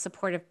like the most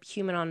supportive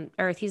human on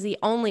earth. He's the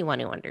only one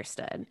who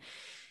understood,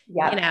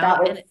 Yeah. That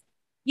was, and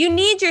you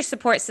need your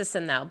support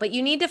system though, but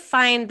you need to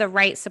find the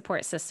right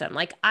support system.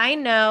 Like I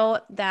know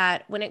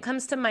that when it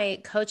comes to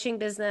my coaching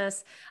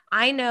business,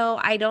 I know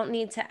I don't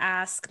need to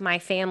ask my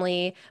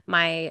family,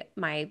 my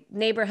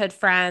neighborhood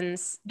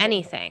friends,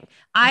 anything.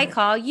 I mm-hmm.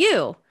 call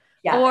you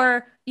Yeah.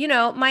 or,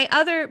 my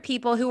other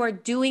people who are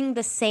doing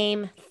the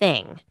same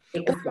thing.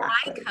 Or my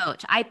Exactly.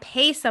 coach. I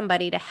pay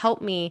somebody to help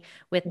me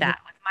with Mm-hmm. that,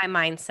 with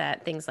my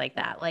mindset, things like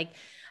that. Like,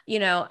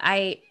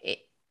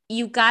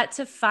 you got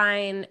to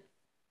find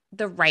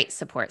the right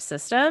support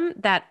system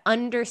that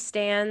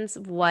understands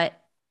what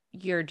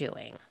you're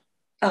doing.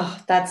 Oh,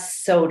 that's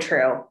so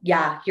true.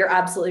 Yeah, you're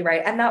absolutely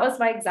right. And that was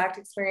my exact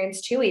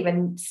experience too,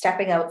 even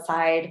stepping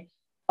outside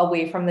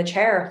away from the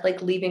chair,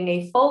 like leaving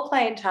a full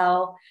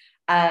clientele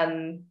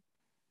um,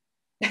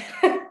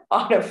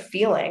 on a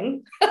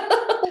feeling.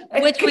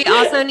 Which we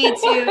also need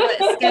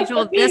to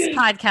schedule this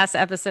podcast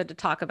episode to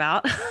talk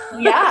about.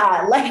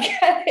 Yeah, like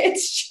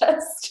it's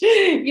just,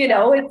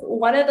 it's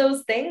one of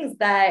those things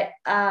that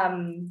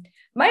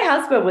my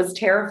husband was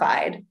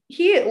terrified.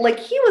 He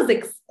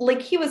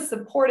was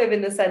supportive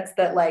in the sense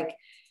that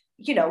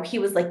he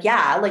was like,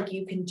 yeah, like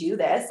you can do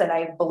this and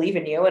I believe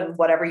in you and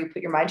whatever you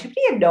put your mind to, but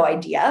he had no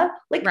idea.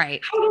 Like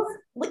Right.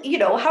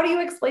 how do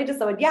you explain to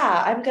someone,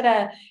 yeah, I'm going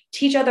to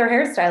teach other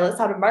hairstylists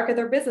how to market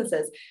their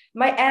businesses.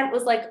 My aunt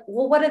was like,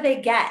 well, what do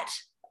they get?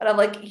 And I'm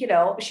like,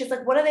 she's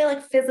like, what do they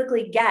like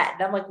physically get?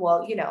 And I'm like,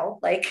 well,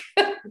 like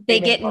they They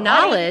make get more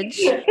money, knowledge.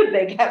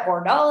 they get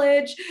more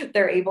knowledge,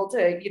 they're able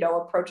to,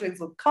 approach things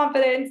with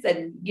confidence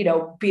and,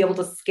 be able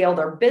to scale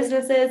their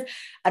businesses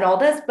and all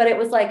this. But it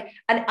was like,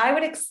 and I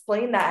would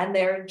explain that, and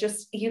they're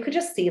just, you could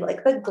just see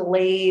like the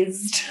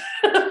glazed,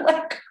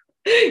 like,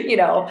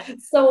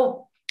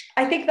 so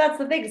I think that's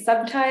the thing.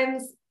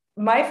 Sometimes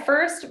my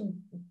first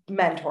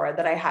mentor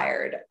that I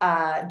hired,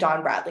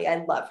 Dawn Bradley,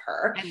 I love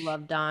her. I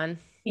love Dawn.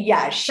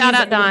 Yeah, Shout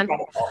she's out Dawn.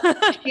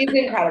 incredible. She's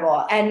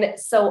incredible. And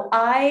so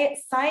I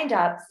signed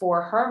up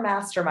for her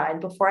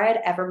mastermind before I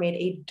had ever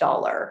made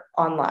 $1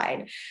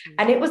 online.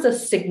 And it was a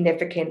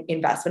significant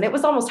investment. It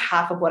was almost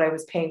half of what I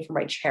was paying for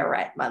my chair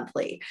rent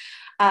monthly,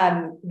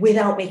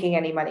 without making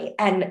any money.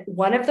 And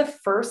one of the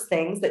first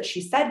things that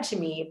she said to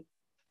me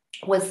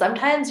was,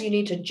 sometimes you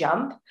need to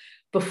jump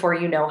before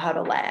you know how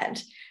to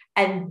land.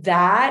 And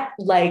that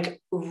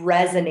like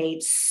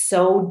resonates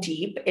so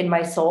deep in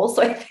my soul.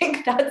 So I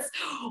think that's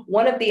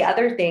one of the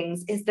other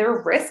things, is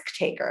they're risk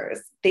takers.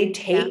 They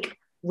take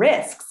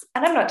risks.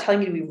 And I'm not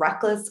telling you to be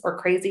reckless or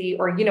crazy,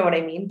 or you know what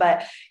I mean,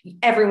 but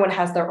everyone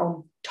has their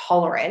own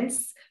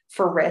tolerance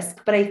for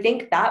risk. But I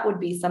think that would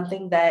be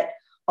something that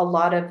a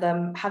lot of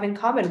them have in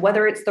common,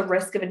 whether it's the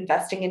risk of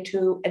investing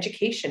into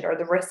education or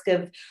the risk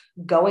of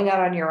going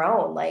out on your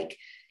own. Like,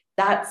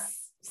 that's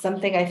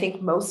something I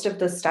think most of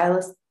the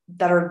stylists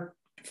that are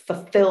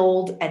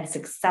fulfilled and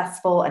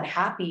successful and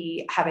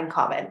happy have in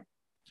common.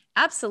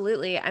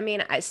 Absolutely. I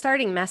mean,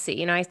 starting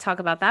messy, I talk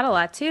about that a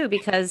lot too,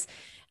 because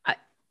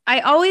I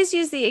always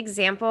use the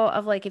example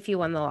of like if you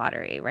won the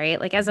lottery,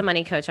 right? Like as a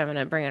money coach, I'm going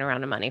to bring it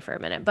around to money for a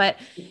minute. But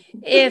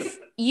if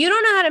you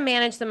don't know how to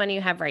manage the money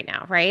you have right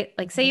now, right?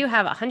 Like say you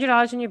have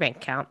 $100 in your bank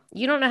account,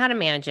 you don't know how to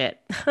manage it.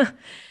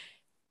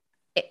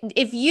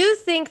 If you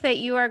think that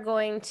you are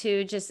going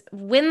to just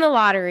win the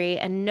lottery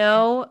and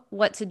know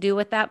what to do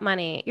with that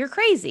money, you're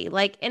crazy.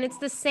 Like, and it's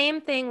the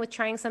same thing with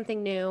trying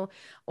something new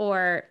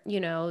or,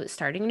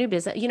 starting a new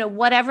business,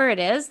 whatever it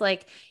is.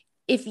 Like,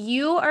 if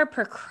you are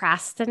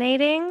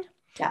procrastinating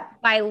Yeah.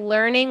 by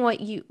learning what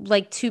you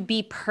like to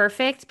be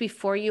perfect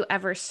before you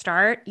ever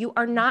start, you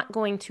are not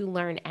going to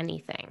learn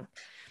anything.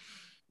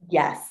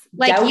 Yes.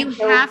 Like, you Doubt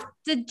kills. have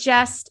to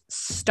just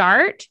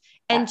start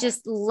and Yeah.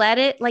 just let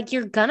it, like,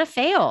 you're gonna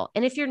fail.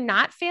 And if you're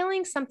not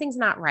failing, something's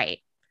not right.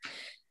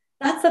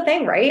 That's the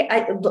thing, right?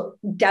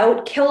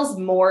 Doubt kills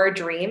more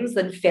dreams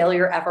than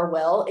failure ever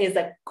will, is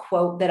a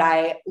quote that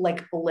I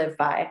like live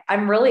by.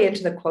 I'm really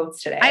into the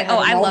quotes today.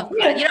 I love,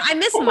 I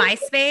miss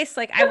MySpace.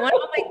 Like, I want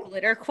all my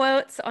glitter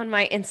quotes on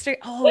my Insta.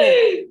 Oh,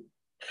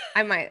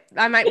 I might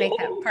make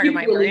that part of You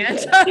my really brand.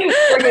 should. Bring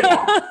it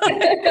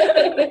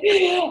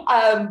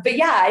back. But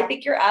yeah, I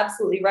think you're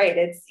absolutely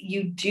right.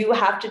 You do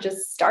have to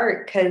just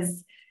start,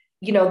 because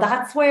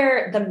that's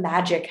where the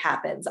magic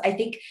happens. I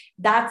think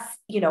that's,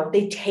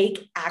 they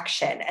take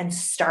action and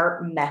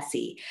start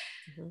messy.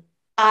 Mm-hmm.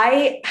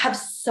 I have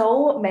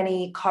so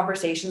many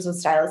conversations with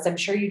stylists, I'm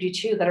sure you do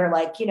too, that are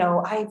like,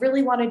 I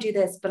really want to do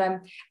this, but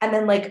and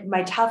then like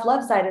my tough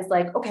love side is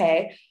like,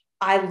 okay,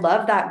 I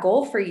love that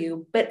goal for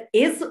you, but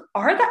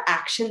are the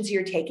actions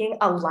you're taking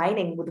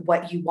aligning with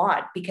what you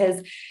want?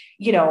 Because,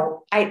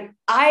 I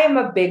am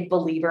a big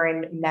believer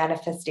in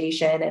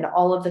manifestation and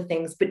all of the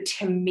things, but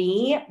to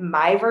me,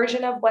 my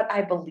version of what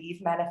I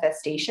believe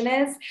manifestation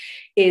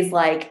is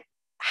like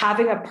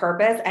having a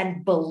purpose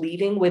and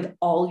believing with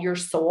all your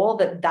soul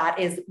that that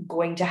is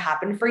going to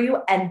happen for you,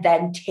 and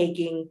then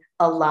taking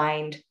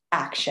aligned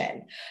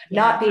action,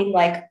 not being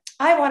like,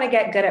 I want to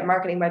get good at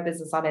marketing my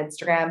business on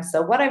Instagram.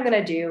 So what I'm going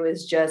to do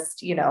is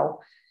just,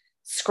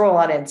 scroll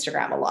on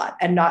Instagram a lot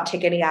and not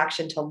take any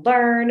action to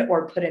learn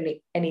or put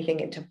anything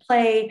into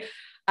play.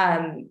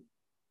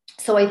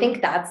 So I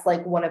think that's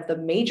like one of the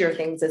major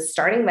things, is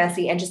starting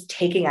messy and just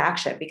taking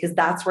action, because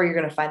that's where you're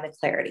going to find the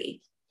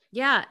clarity.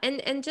 Yeah.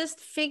 And just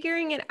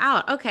figuring it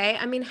out. Okay.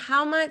 I mean,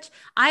 how much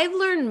I've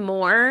learned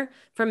more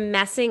from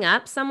messing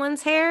up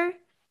someone's hair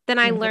than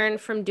I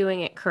learned from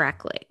doing it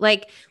correctly.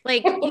 Like,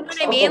 you know what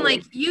I mean?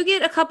 Like, you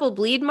get a couple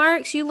bleed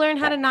marks, you learn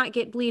how to not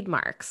get bleed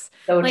marks.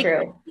 So like,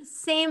 true. The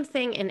same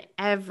thing in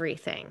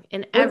everything,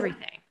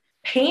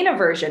 Pain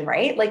aversion,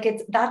 right?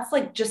 Like that's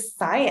like just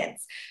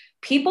science.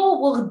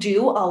 People will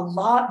do a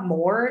lot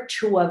more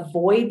to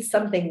avoid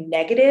something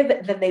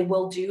negative than they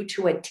will do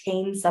to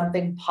attain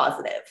something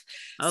positive.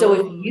 So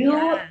if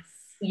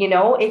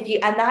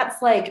and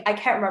that's like, I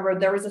can't remember,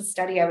 there was a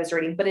study I was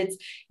reading, but it's,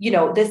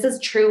 this is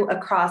true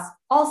across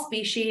all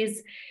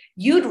species.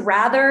 You'd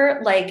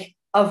rather like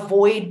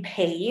avoid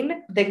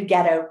pain than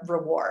get a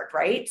reward,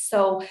 right?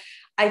 So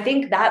I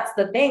think that's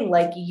the thing.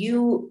 Like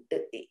you're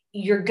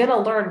going to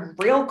learn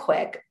real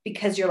quick,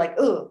 because you're like,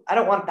 oh, I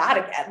don't want that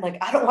again. Like,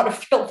 I don't want to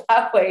feel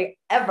that way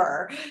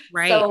ever.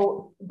 Right.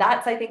 So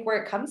that's, I think,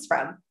 where it comes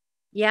from.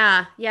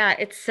 Yeah. Yeah.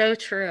 It's so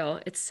true.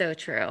 It's so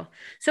true.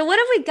 So what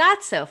have we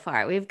got so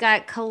far? We've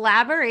got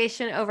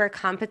collaboration over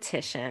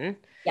competition.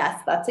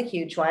 Yes, that's a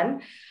huge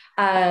one.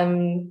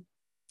 Getting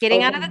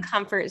out of the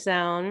comfort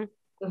zone.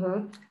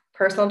 Mm-hmm.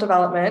 Personal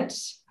development.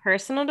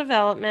 Personal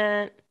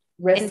development.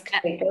 Risk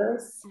Inve-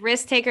 takers.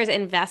 risk takers,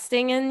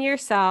 investing in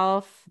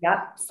yourself. Yep.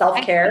 I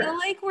Self-care. feel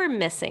like we're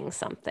missing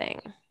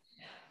something.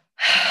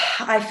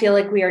 I feel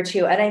like we are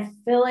too. And I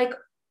feel like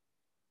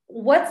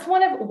what's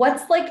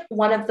like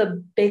one of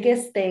the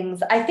biggest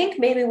things, I think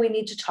maybe we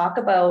need to talk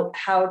about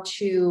how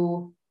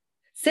to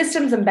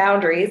systems and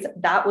boundaries.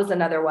 That was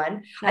another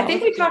one. I That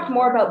think was a we good talked one.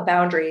 more about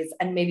boundaries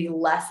and maybe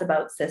less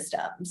about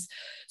systems.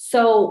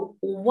 So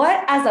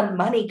what, as a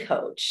money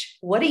coach,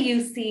 what do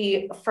you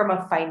see from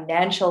a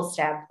financial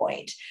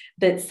standpoint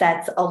that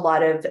sets a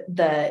lot of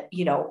the,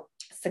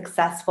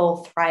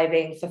 successful,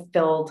 thriving,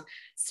 fulfilled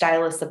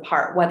stylists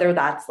apart, whether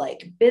that's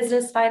like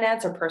business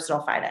finance or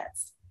personal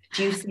finance?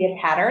 Do you see a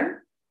pattern?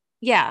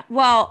 Yeah.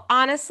 Well,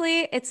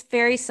 honestly, it's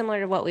very similar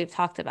to what we've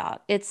talked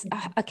about. It's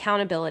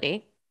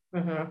accountability.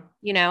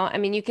 Mm-hmm. I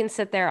mean, you can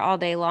sit there all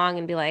day long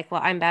and be like,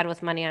 well, I'm bad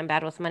with money. I'm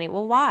bad with money.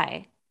 Well,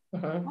 why?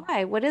 Mm-hmm.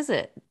 Why? What is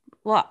it?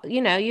 Well,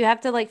 you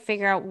have to like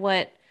figure out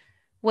what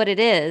it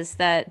is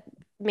that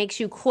makes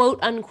you quote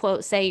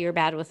unquote say you're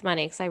bad with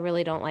money. Because I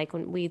really don't like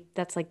when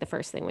that's like the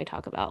first thing we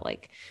talk about.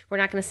 Like, we're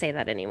not going to say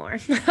that anymore.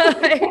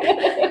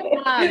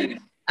 um,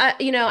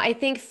 I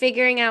think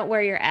figuring out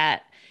where you're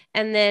at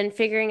and then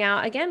figuring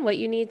out again what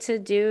you need to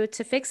do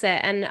to fix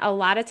it. And a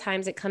lot of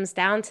times it comes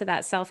down to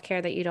that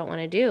self-care that you don't want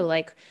to do.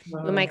 Like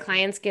when my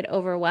clients get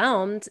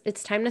overwhelmed,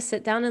 it's time to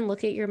sit down and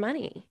look at your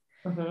money.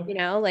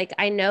 Mm-hmm. Like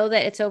I know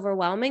that it's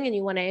overwhelming and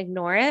you want to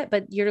ignore it,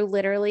 but you're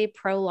literally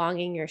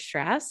prolonging your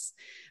stress.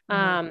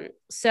 Mm-hmm.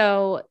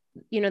 So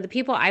the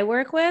people I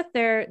work with,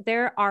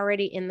 they're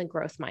already in the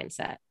growth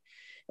mindset.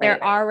 They're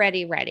Right.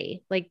 already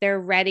ready. Like they're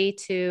ready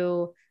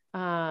to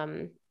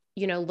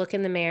look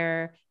in the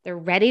mirror. They're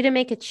ready to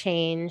make a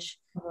change.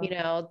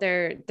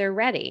 Mm-hmm. They're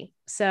ready.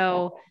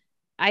 So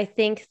I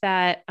think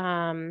that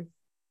and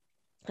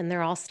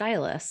they're all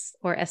stylists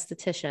or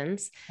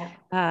estheticians.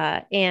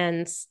 Yeah.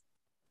 And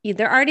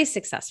they're already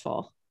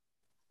successful,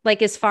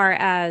 like as far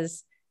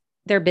as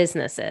their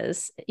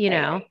businesses,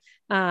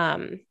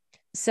 Right.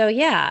 So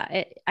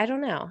yeah, I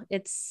don't know.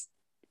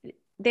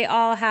 They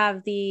all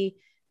have the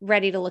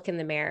ready to look in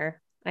the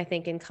mirror, I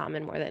think, in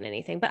common more than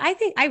anything. But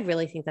I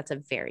really think that's a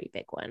very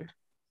big one.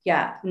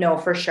 Yeah, no,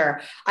 for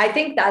sure. I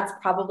think that's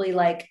probably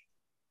like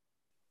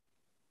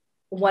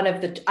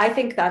I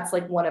think that's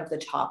like one of the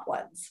top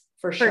ones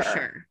for For sure.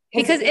 sure.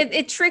 Because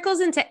it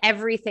trickles into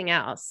everything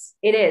else.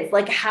 It is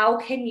like, how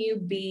can you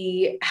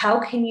be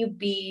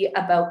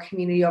about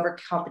community over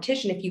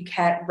competition if you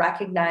can't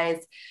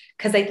recognize?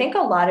 Because I think a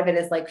lot of it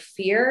is like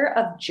fear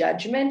of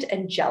judgment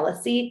and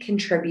jealousy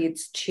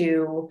contributes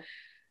to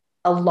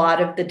a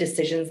lot of the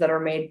decisions that are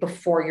made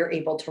before you're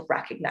able to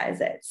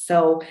recognize it.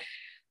 So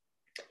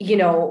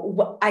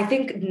I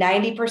think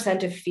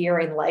 90% of fear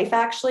in life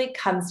actually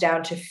comes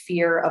down to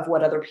fear of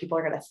what other people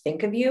are going to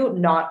think of you,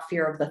 not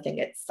fear of the thing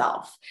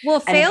itself. Well,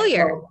 And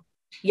failure. so,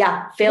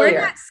 yeah, We're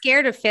failure. not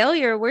scared of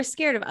failure. We're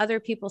scared of other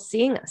people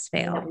seeing us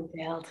That fail. we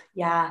failed.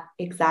 Yeah,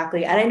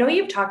 exactly. And I know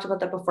you've talked about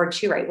that before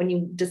too, right? When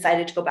you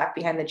decided to go back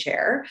behind the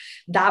chair,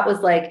 that was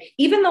like,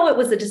 even though it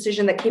was a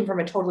decision that came from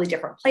a totally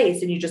different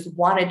place and you just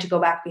wanted to go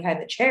back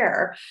behind the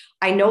chair,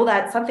 I know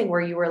that's something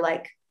where you were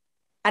like,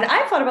 and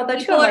I thought about that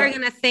too. People I'm are like,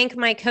 going to think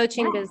my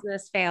coaching yeah,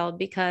 business failed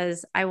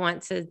because I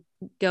want to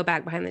go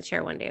back behind the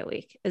chair one day a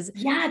week is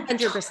yeah,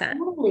 100%.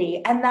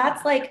 totally. And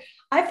that's like,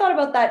 I've thought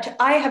about that too.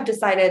 I have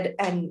decided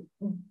and,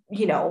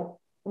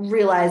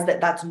 realized that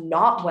that's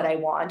not what I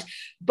want.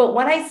 But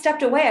when I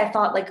stepped away, I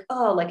thought like,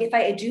 oh, like if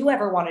I do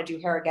ever want to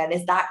do hair again,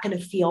 is that going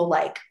to feel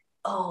like,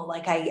 oh,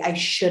 like I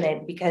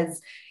shouldn't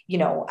because,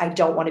 I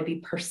don't want to be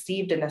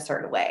perceived in a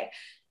certain way.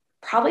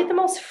 Probably the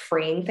most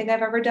freeing thing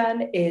I've ever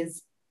done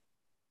is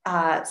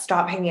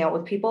stop hanging out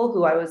with people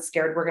who I was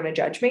scared were going to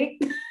judge me.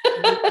 So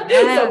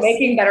Yes.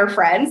 making better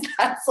friends,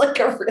 that's like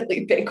a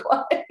really big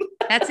one.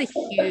 That's a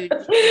huge.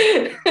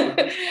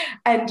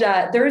 And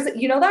there's,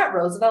 that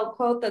Roosevelt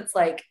quote that's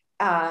like,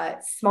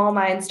 small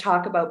minds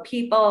talk about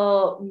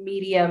people,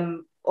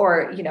 medium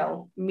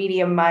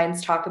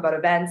minds talk about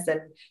events,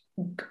 and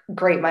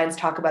great minds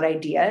talk about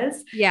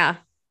ideas. Yeah.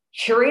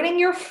 Curating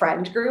your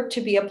friend group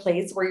to be a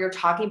place where you're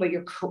talking about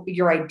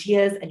your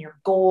ideas and your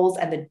goals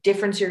and the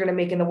difference you're going to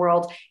make in the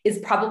world is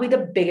probably the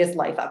biggest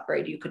life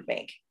upgrade you could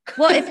make.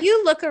 Well, if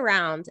you look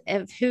around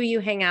of who you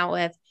hang out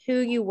with, who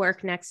you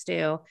work next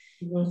to,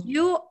 Mm-hmm.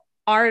 you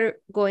are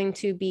going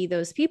to be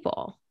those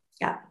people.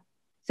 Yeah.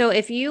 So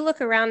if you look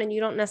around and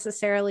you don't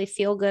necessarily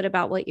feel good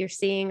about what you're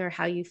seeing or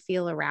how you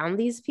feel around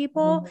these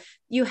people,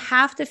 you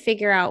have to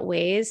figure out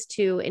ways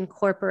to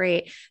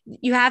incorporate.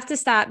 You have to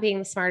stop being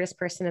the smartest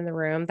person in the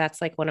room.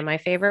 That's like one of my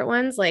favorite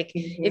ones. Like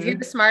if you're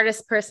the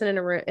smartest person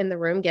in the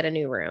room, get a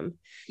new room.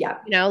 Yeah.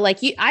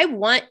 I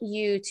want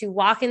you to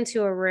walk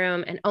into a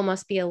room and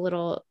almost be a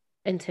little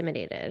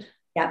intimidated.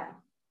 Yeah.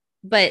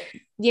 But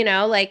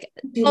like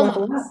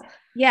almost.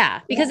 Yeah,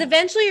 because Yeah.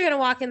 eventually you're going to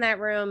walk in that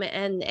room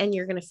and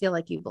you're going to feel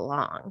like you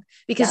belong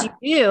because Yeah.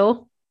 you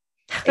do.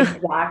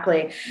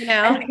 Exactly.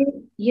 And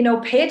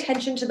pay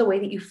attention to the way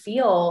that you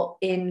feel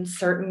in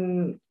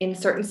certain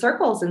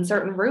circles, in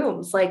certain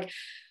rooms. Like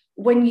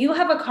when you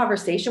have a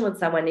conversation with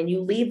someone and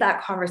you leave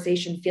that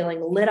conversation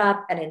feeling lit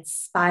up and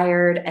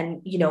inspired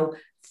and,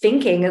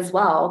 thinking as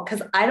well,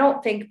 because I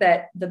don't think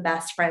that the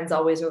best friends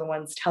always are the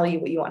ones tell you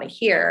what you want to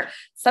hear.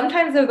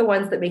 Sometimes they're the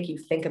ones that make you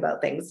think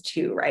about things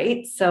too,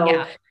 right?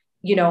 So,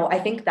 I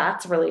think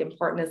that's really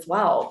important as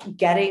well.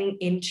 Getting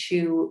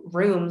into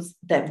rooms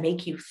that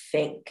make you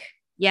think.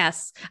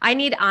 Yes. I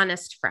need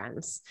honest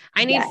friends.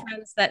 I need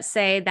friends that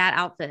say that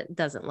outfit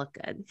doesn't look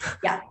good.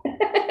 Yeah.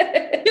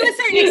 To a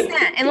certain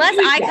extent, unless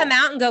I come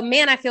out and go,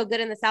 man, I feel good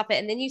in this outfit.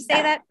 And then you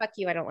say that, fuck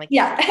you. I don't like it.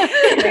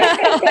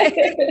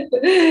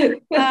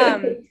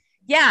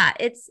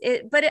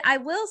 But I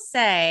will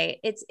say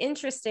it's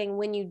interesting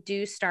when you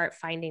do start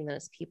finding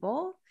those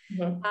people.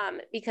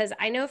 Because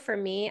I know for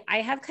me, I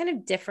have kind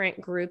of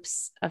different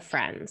groups of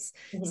friends.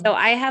 So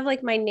I have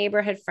like my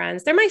neighborhood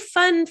friends. They're my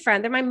fun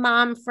friend. They're my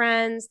mom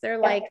friends. They're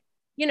like,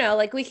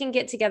 like we can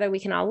get together.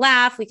 We can all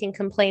laugh. We can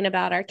complain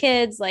about our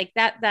kids like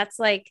that. That's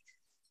like,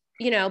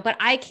 but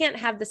I can't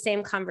have the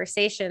same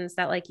conversations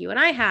that like you and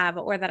I have,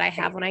 or that I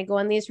have when I go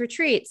on these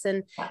retreats.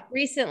 And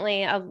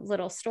recently, a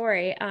little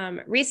story,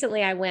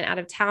 recently I went out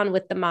of town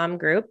with the mom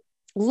group,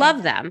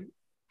 love them.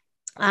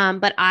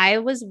 But I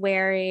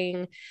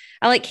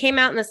came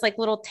out in this like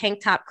little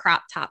tank top,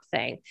 crop top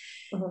thing.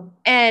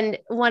 And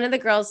one of the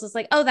girls was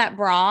like, oh, that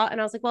bra. And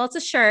I was like, well, it's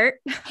a shirt.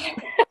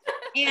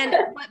 And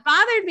what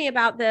bothered me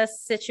about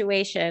this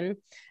situation,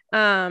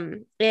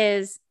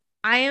 is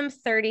I am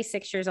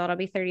 36 years old. I'll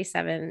be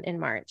 37 in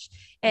March.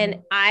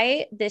 And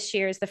this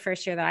year is the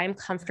first year that I'm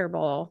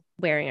comfortable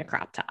wearing a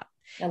crop top.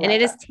 And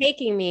it is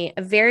taking me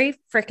a very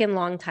freaking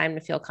long time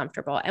to feel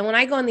comfortable. And when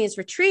I go on these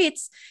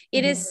retreats,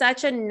 it is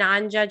such a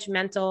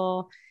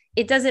non-judgmental,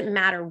 it doesn't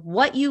matter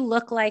what you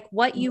look like,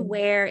 what you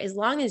wear, as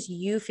long as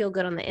you feel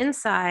good on the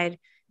inside,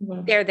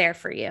 they're there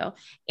for you.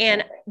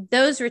 And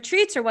those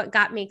retreats are what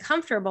got me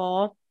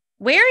comfortable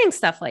wearing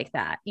stuff like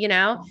that,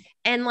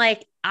 and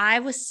like, I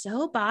was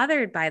so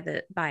bothered by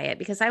it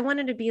because I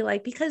wanted to be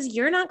like, because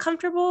you're not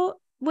comfortable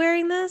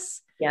wearing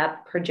this. Yeah.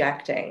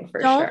 Projecting for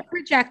Don't sure. Don't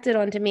project it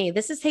onto me.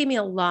 This has taken me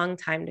a long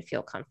time to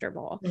feel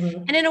comfortable.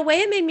 And in a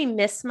way it made me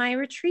miss my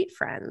retreat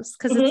friends.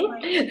 Cause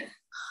it's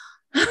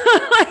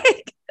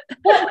like,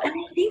 well, and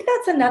I think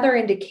that's another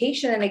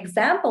indication, an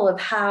example of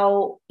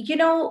how,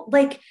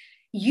 like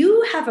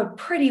you have a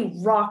pretty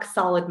rock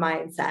solid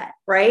mindset,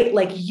 right?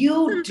 Like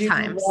you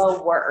Sometimes. do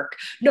the work.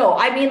 No,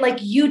 I mean like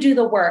you do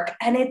the work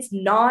and it's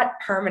not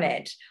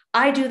permanent.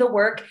 I do the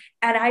work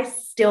and I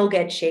still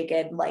get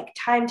shaken like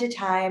time to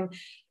time.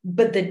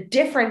 But the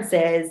difference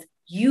is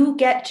you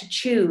get to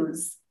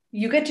choose.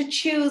 You get to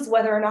choose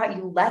whether or not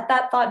you let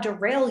that thought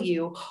derail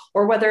you,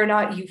 or whether or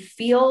not you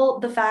feel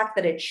the fact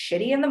that it's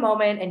shitty in the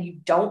moment and you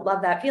don't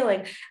love that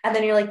feeling. And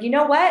then you're like, you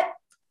know what?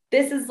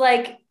 This is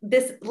like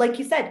this, like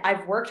you said,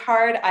 I've worked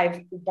hard.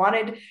 I've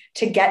wanted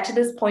to get to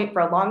this point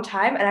for a long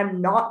time, and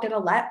I'm not going to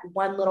let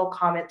one little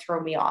comment throw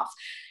me off.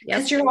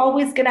 Because you're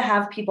always going to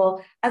have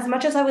people, as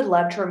much as I would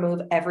love to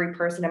remove every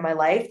person in my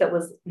life that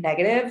was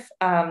negative,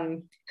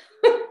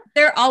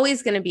 they're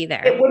always going to be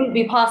there. It wouldn't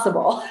be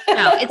possible.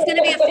 No, it's going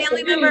to be a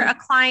family member, a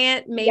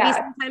client, maybe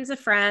sometimes a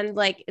friend.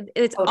 Like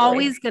it's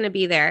always going to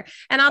be there.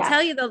 And I'll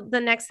tell you,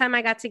 the next time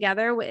I got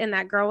together and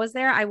that girl was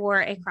there, I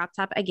wore a crop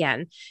top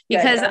again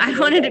because I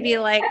wanted to be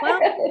like, well,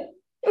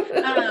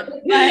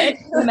 but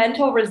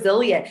mental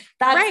resilient.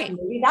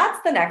 Maybe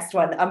that's the next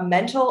one.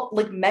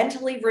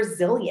 Mentally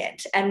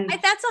resilient. And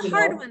that's a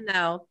hard one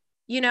though.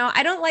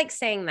 I don't like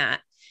saying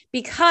that.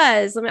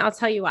 Because I'll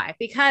tell you why,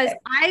 because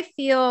I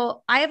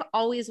feel I have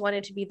always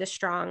wanted to be the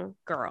strong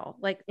girl,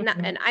 like,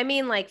 and I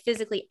mean like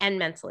physically and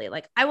mentally,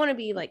 like I want to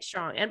be like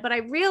strong. But I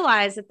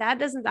realize that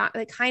doesn't,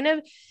 it kind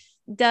of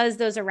does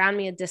those around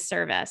me a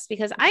disservice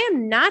because I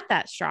am not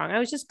that strong. I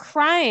was just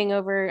crying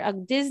over a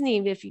Disney.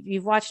 If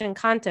you've watched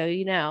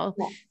Encanto,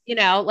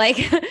 like,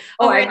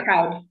 I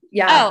cried.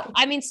 Yeah. Oh,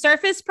 I mean,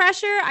 Surface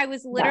Pressure. I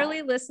was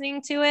literally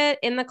listening to it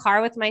in the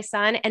car with my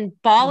son and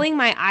bawling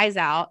my eyes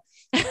out.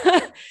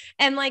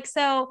 And like,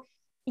 so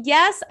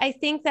yes, I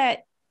think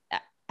that,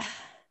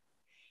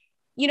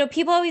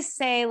 people always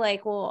say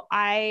like, well,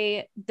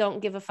 I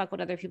don't give a fuck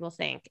what other people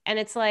think. And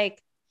it's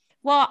like,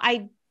 well,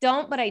 I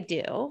don't, but I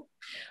do.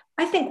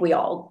 I think we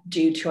all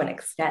do to an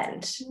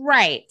extent.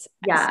 Right.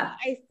 Yeah. So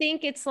I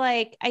think it's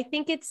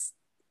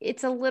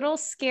a little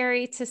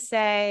scary to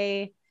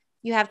say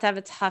you have to have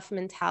a tough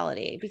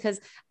mentality because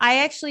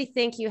I actually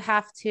think you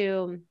have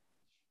to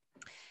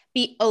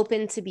be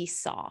open to be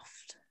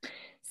soft.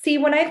 See,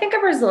 when I think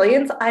of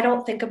resilience, I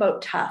don't think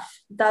about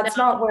tough. That's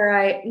not where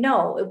I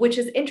know, which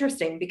is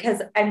interesting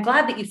because I'm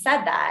glad that you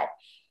said that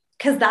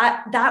because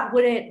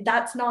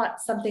that's not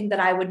something that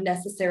I would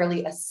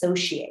necessarily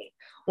associate.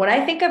 When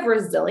I think of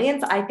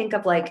resilience, I think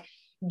of like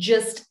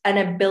just an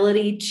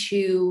ability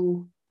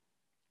to,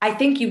 I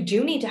think you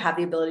do need to have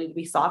the ability to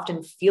be soft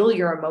and feel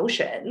your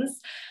emotions,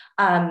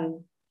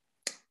 but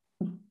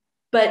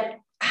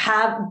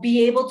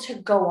be able to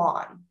go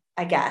on,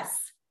 I guess.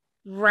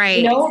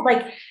 Right.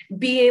 like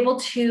be able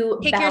to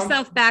Pick bounce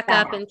yourself back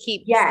back. up and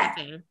keep Yeah.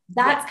 stepping. Yeah.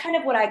 That's kind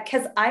of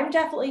because I'm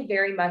definitely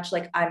very much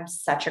like, I'm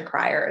such a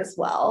crier as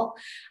well.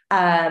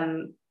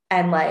 And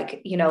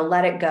like,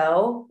 Let It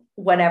Go,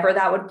 whenever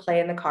that would play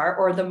in the car,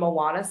 or the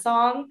Moana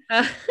song,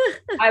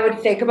 I would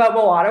think about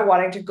Moana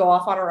wanting to go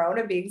off on her own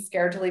and being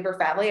scared to leave her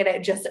family. And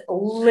it just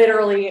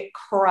literally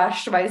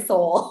crushed my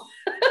soul.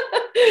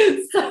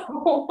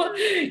 So,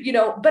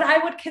 but I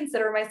would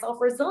consider myself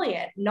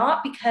resilient,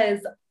 not because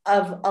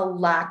of a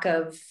lack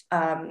of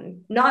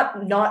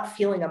not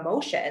feeling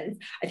emotions.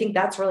 I think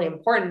that's really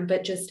important,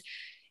 but just,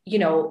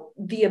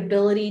 the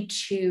ability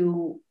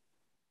to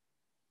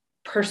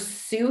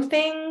pursue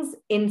things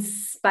in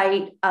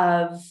spite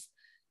of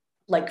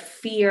like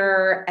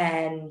fear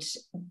and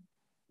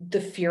the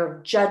fear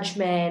of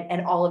judgment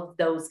and all of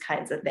those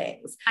kinds of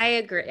things. I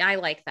agree. I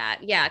like that.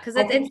 Yeah. Cause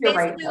I it's think you're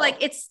right, basically though. like,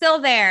 it's still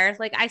there.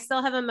 Like I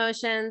still have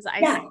emotions. I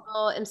Yeah.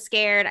 still am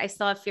scared. I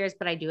still have fears,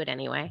 but I do it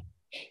anyway.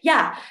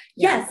 Yeah.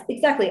 Yeah. Yes,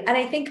 exactly. And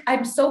I think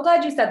I'm so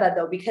glad you said that,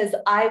 though, because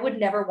I would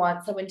never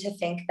want someone to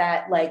think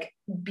that like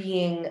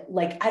being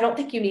like, I don't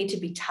think you need to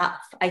be tough.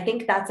 I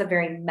think that's a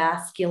very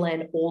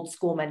masculine, old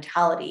school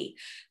mentality,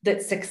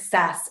 that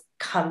success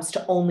comes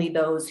to only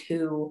those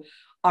who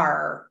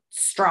are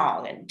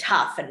strong and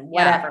tough and Yeah.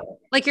 whatever.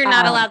 Like you're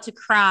not allowed to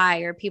cry,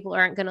 or people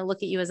aren't going to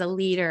look at you as a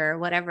leader or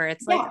whatever.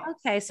 It's like, Yeah.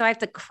 okay, so I have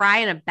to cry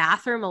in a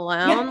bathroom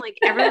alone. Yeah. Like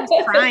everyone's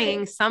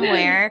crying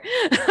somewhere.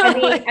 I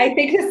mean, I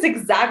think that's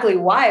exactly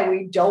why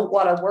we don't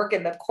want to work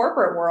in the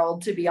corporate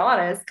world, to be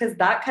honest, because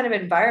that kind of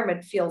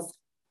environment feels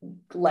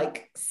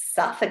like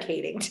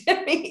suffocating to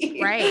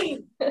Right. me.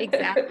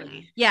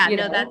 Exactly. Yeah, you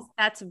no, know?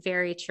 that's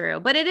very true.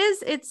 But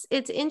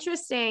it's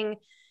interesting.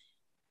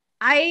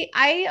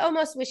 I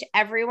almost wish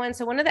everyone,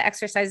 so one of the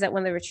exercises at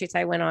one of the retreats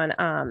I went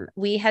on,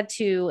 we had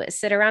to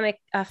sit around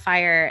a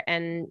fire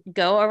and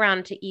go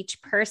around to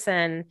each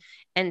person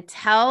and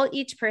tell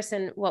each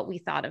person what we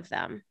thought of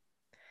them.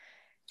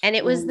 And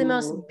it was the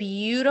most Ooh.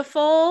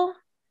 beautiful.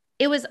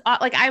 It was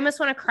like I almost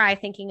want to cry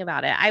thinking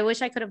about it. I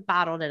wish I could have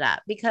bottled it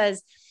up,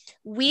 because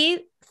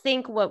we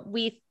think what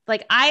we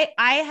like. I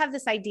have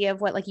this idea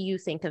of what like you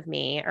think of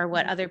me or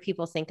what other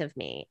people think of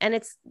me, and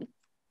it's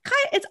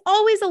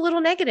always a little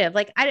negative.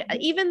 Like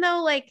even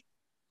though like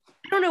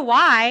I don't know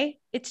why,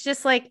 it's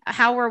just like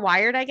how we're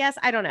wired, I guess.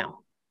 I don't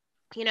know,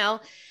 you know.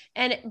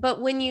 And but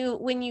when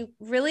you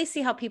really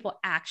see how people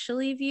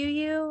actually view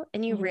you,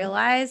 and you Mhm.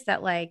 realize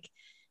that like,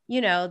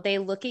 they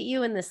look at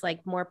you in this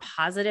like more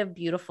positive,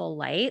 beautiful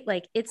light,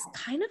 like it's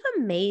kind of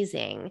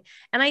amazing.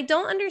 And I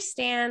don't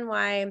understand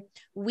why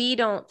we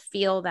don't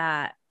feel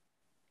that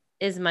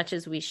as much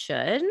as we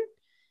should,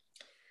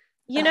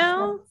 you Oh,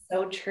 know. that's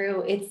so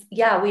true.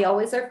 Yeah, we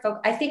always are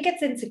I think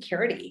it's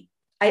insecurity.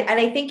 And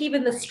I think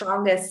even the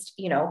strongest,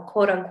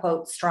 quote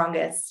unquote,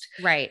 strongest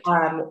Right.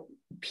 um,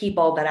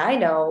 people that I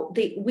know,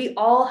 we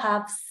all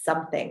have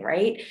something,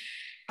 right?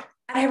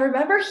 And I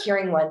remember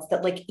hearing once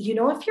that, like,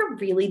 if you're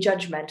really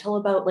judgmental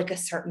about like a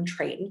certain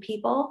trait in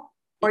people,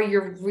 or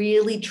you're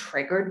really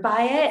triggered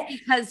by It's it,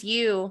 because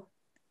you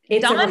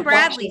it's a Dawn reflection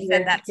Bradley of your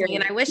said that to me,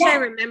 and I insecurity. wish I Yeah.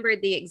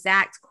 remembered the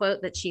exact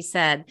quote that she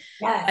said.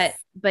 But Yes.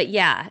 but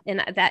yeah,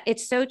 and that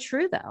it's so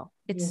true though.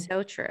 It's Mhm.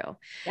 so true.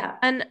 Yeah.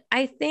 And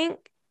I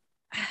think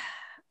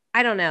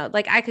I don't know,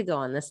 like I could go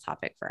on this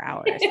topic for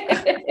hours.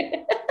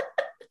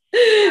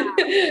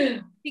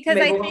 Because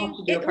Maybe I we'll have think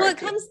to do a it part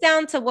two. comes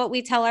down to what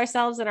we tell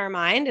ourselves in our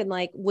mind, and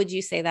like, would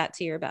you say that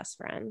to your best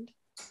friend?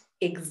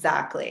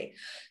 Exactly.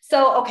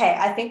 So, okay,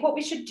 I think what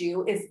we should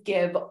do is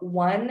give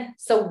one.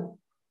 So,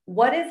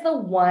 what is the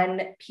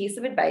one piece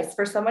of advice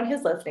for someone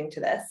who's listening to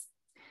this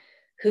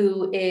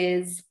who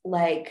is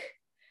like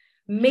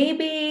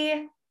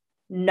maybe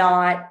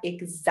not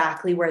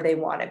exactly where they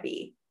want to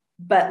be,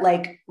 but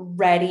like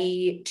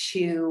ready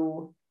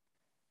to,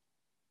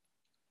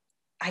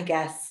 I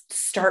guess,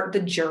 start the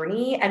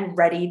journey and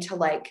ready to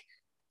like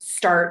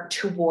start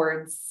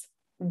towards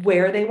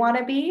where they want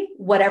to be,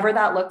 whatever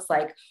that looks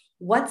like?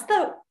 What's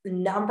the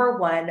number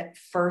one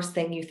first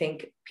thing you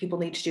think people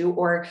need to do,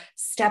 or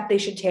step they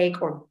should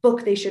take, or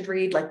book they should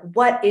read? Like,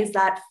 what is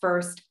that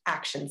first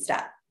action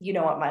step? You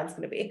know what mine's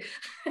going to be.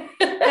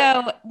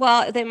 So,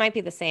 well, they might be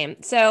the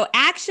same. So,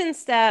 action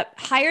step,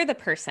 hire the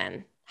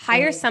person.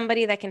 Hire Mm-hmm.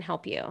 somebody that can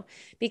help you,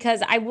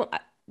 because I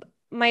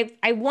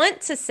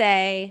want to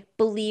say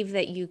believe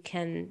that you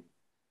can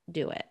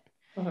do it.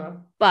 Mm-hmm.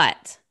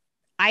 But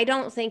I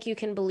don't think you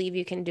can believe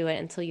you can do it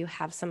until you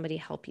have somebody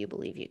help you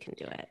believe you can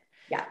do it.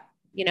 Yeah.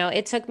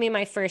 It took me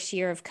my first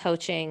year of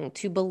coaching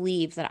to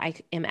believe that I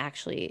am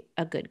actually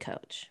a good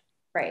coach.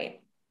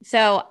 Right.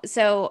 So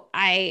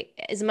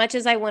as much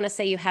as I want to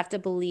say you have to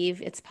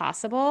believe it's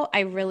possible,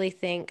 I really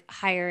think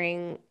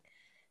hiring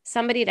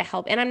somebody to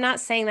help. And I'm not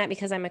saying that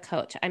because I'm a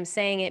coach. I'm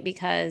saying it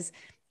because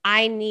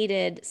I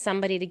needed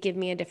somebody to give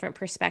me a different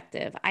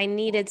perspective. I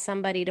needed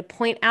somebody to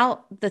point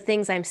out the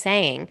things I'm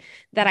saying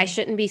that I Mm-hmm.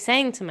 shouldn't be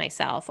saying to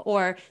myself,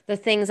 or the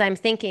things I'm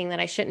thinking that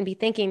I shouldn't be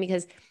thinking,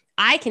 because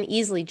I can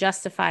easily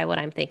justify what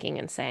I'm thinking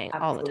and saying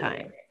all the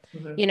Absolutely. time.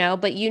 Mhm. you know,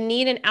 but you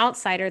need an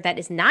outsider that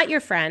is not your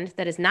friend,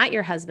 that is not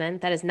your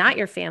husband, that is not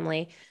your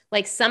family,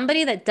 like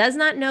somebody that does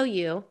not know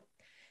you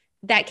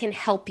that can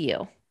help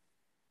you.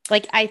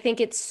 Like, I think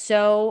it's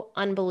so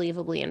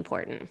unbelievably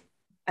important.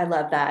 I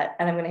love that.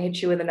 And I'm going to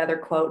hit you with another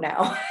quote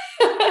now.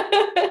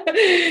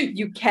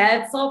 You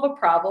can't solve a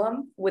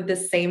problem with the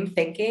same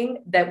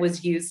thinking that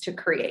was used to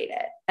create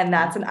it. And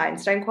that's an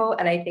Einstein quote.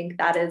 And I think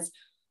that is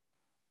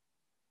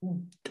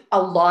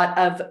a lot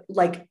of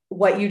like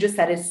what you just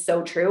said is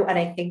so true. And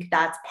I think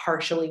that's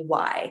partially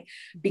why,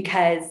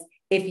 because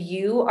if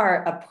you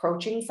are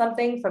approaching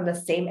something from the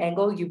same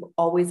angle you've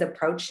always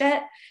approached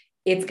it,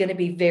 it's going to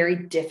be very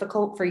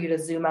difficult for you to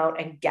zoom out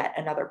and get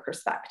another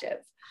perspective.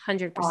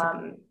 100%.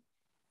 Um,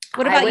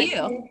 What I about would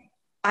you?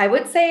 I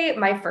would say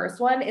my first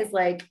one is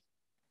like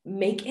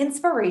make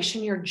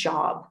inspiration your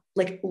job.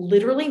 Like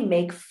literally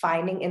make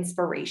finding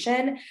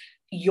inspiration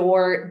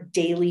your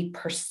daily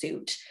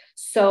pursuit.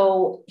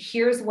 So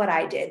here's what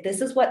I did.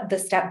 This is what the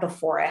step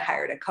before I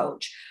hired a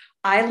coach.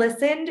 I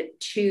listened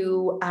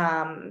to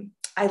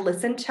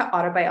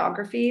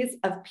autobiographies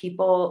of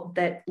people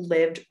that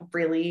lived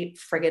really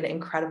friggin'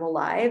 incredible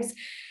lives.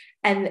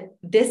 And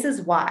this is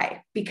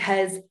why,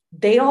 because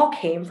they all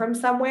came from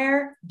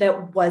somewhere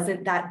that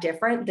wasn't that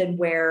different than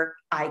where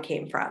I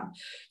came from.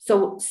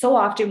 So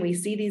often we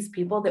see these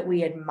people that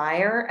we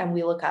admire and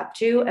we look up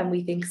to, and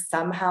we think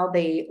somehow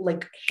they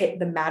like hit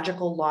the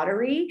magical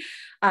lottery,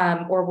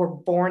 or were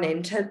born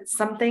into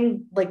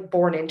something, like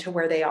born into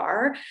where they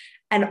are.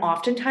 And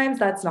oftentimes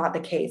that's not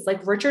the case.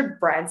 Like Richard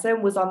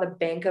Branson was on the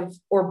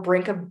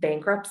brink of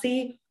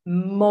bankruptcy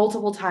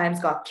multiple times,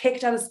 got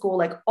kicked out of school,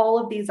 like all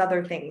of these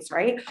other things,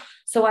 right?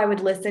 So I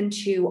would listen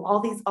to all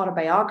these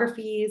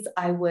autobiographies.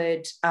 I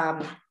would,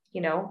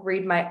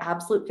 read my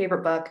absolute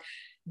favorite book.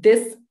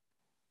 This,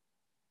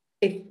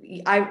 if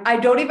I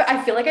don't even,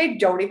 I feel like I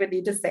don't even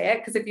need to say it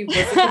because if you've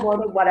listened to more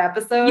than one You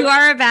episode,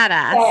 are a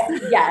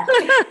badass.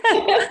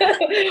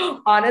 yes,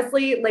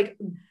 honestly, like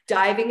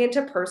diving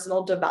into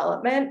personal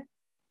development,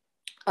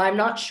 I'm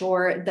not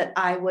sure that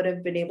I would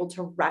have been able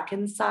to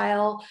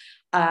reconcile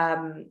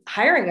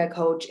hiring a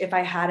coach if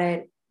I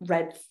hadn't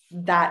read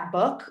that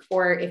book,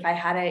 or if I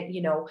hadn't,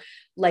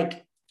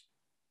 like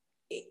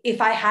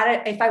if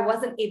I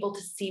wasn't able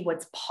to see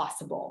what's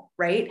possible,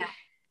 right?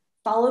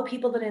 Follow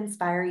people that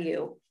inspire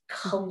you.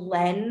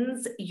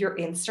 Cleanse your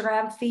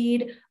Instagram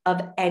feed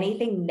of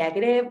anything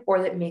negative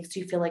or that makes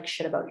you feel like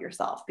shit about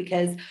yourself,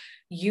 because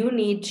you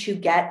need to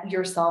get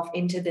yourself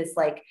into this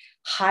like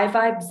high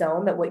vibe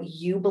zone that what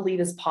you believe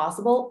is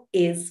possible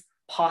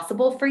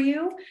for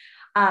you,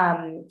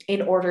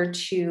 in order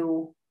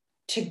to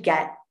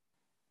get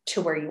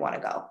to where you want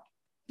to go.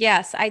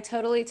 Yes, I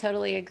totally,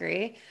 totally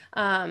agree.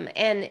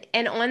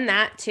 And on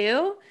that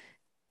too,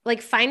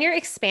 like find your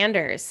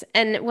expanders.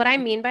 And what I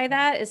mean by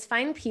that is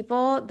find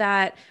people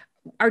that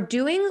are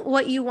doing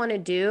what you want to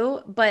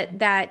do, but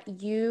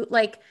that you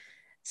like.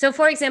 So,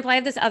 for example, I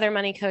have this other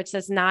money coach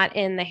that's not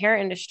in the hair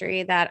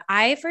industry that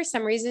I, for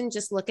some reason,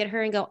 just look at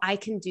her and go, I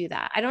can do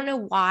that. I don't know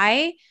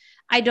why.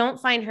 I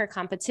don't find her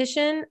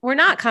competition. We're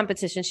not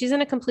competition. She's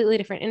in a completely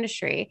different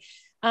industry.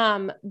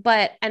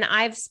 But and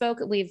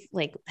we've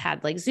like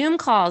had like Zoom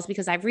calls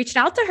because I've reached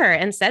out to her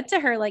and said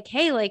to her, like,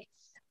 hey, like,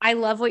 I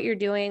love what you're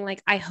doing.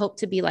 Like, I hope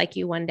to be like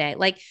you one day.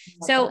 Like,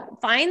 so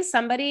find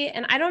somebody,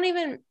 and not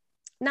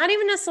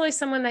even necessarily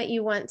someone that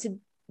you want to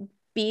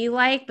be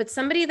like, but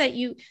somebody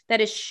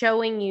that is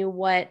showing you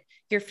what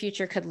your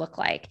future could look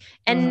like,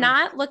 and Mhm.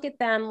 not look at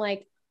them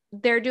like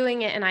they're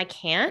doing it and I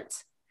can't,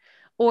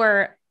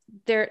 or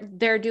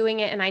they're doing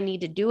it and I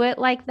need to do it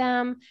like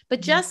them,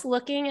 but just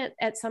looking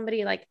at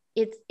somebody like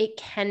it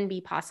can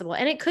be possible.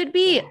 And it could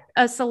be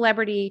a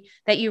celebrity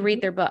that you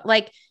read their book,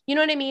 like, you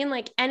know what I mean?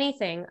 Like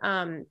anything,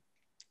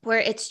 where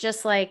it's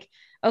just like,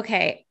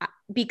 okay,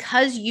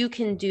 because you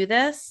can do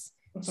this,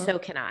 so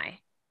can I.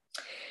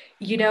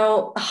 You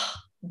know,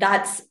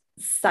 that's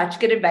such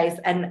good advice.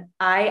 And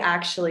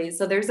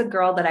so there's a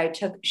girl that I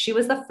took, she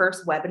was the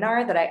first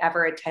webinar that I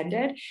ever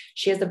attended.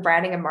 She has a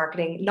branding and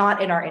marketing,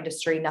 not in our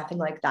industry, nothing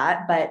like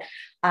that. But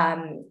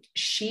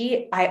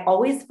I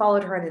always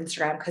followed her on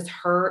Instagram because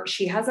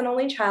she has an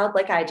only child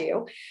like I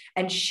do.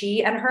 And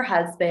she and her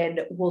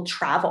husband will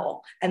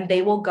travel and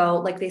they will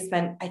go, like they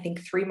spent, I think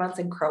 3 months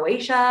in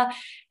Croatia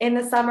in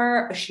the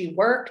summer. She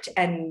worked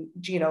and,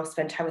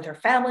 spent time with her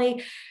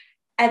family.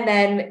 And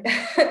then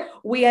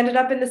we ended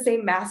up in the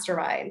same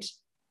mastermind.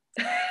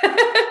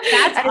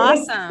 That's And it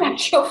was awesome.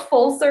 such a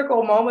full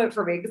circle moment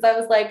for me because I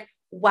was like,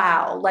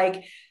 wow,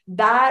 like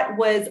that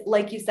was,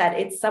 like you said,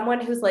 it's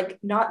someone who's like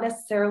not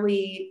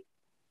necessarily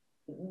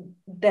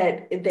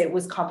that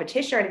was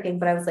competition or anything,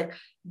 but I was like,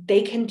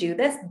 they can do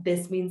this.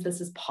 This means this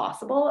is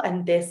possible.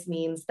 And this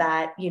means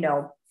that,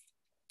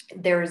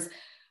 there's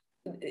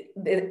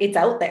it's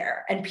out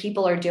there and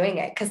people are doing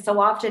it, because so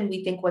often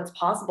we think what's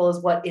possible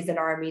is what is in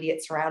our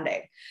immediate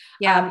surrounding.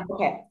 Yeah.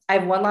 Okay, I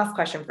have one last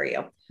question for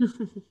you.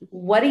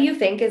 What do you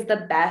think is the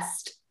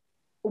best?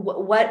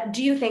 What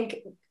do you think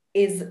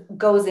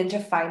goes into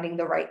finding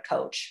the right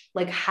coach?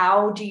 Like,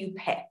 how do you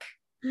pick?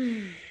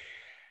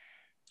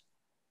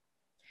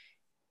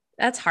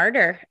 That's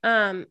harder.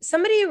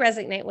 Somebody you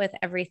resonate with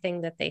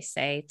everything that they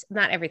say,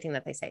 not everything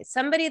that they say,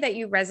 somebody that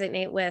you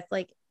resonate with,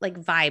 like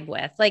vibe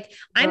with. Like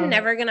I'm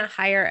never gonna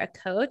hire a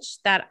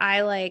coach that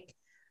I like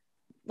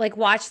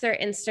watch their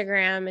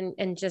Instagram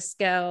and just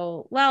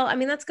go, well, I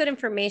mean, that's good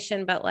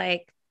information, but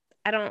like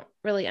I don't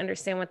really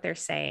understand what they're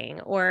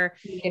saying. Or,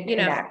 you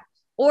know,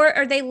 or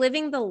are they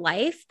living the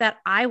life that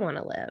I want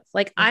to live?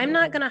 Like, I'm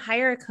not going to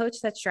hire a coach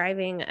that's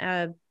driving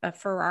a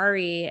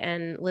Ferrari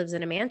and lives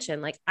in a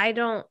mansion. Like, I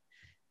don't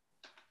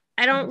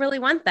really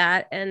want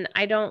that. And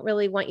I don't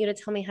really want you to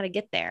tell me how to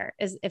get there,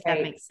 if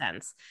that makes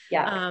sense.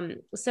 Yeah.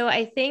 So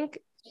I think,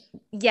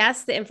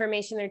 yes, the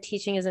information they're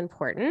teaching is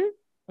important.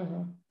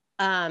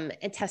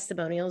 And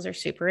testimonials are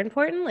super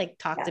important. Like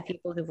talk to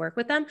people who work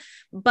with them.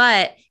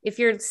 But if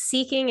you're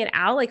seeking it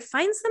out, like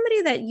find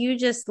somebody that you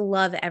just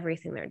love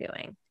everything they're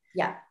doing.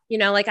 Yeah. You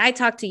know, like I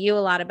talked to you a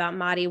lot about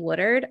Madi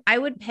Woodard. I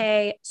would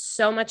pay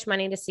so much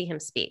money to see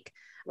him speak.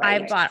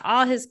 Right. I bought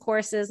all his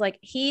courses. Like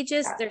he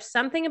just, there's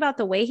something about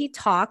the way he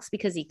talks,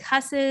 because he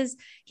cusses.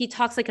 He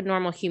talks like a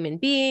normal human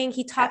being.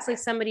 He talks like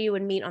somebody you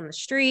would meet on the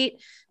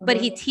street, but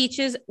he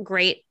teaches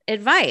great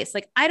advice.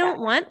 Like I don't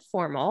want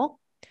formal,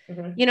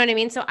 you know what I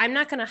mean? So I'm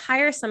not going to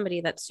hire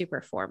somebody that's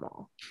super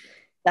formal.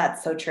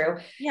 That's so true.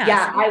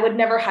 Yeah. I would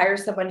never hire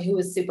someone who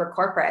is super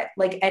corporate,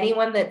 like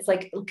anyone that's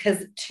like,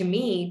 because to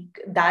me,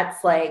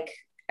 that's like,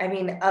 I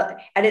mean,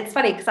 and it's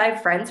funny because I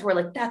have friends who are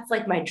like, that's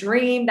like my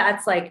dream.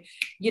 That's like,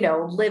 you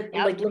know, like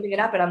living it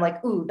up. And I'm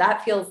like, ooh,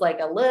 that feels like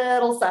a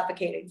little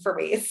suffocating for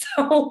me.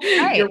 So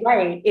you're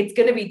right. It's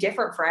going to be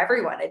different for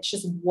everyone. It's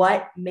just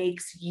what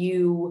makes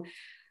you,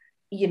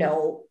 you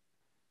know,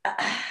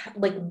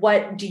 like,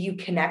 what do you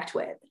connect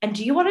with? And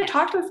do you want to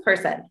talk to this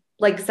person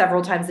like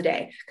several times a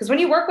day? Because when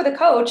you work with a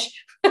coach,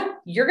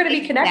 you're going to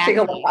be connecting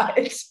a lot.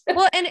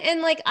 Well,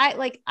 and like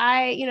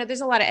I, you know,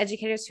 there's a lot of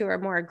educators who are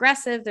more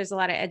aggressive. There's a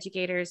lot of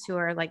educators who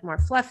are like more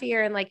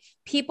fluffier, and like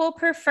people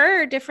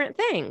prefer different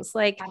things.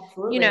 Like,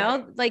 you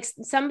know, like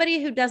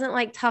somebody who doesn't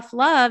like tough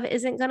love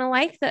isn't going to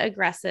like the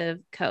aggressive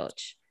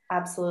coach.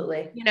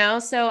 Absolutely. You know,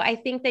 so I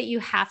think that you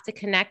have to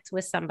connect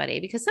with somebody,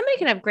 because somebody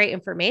can have great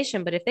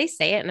information, but if they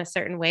say it in a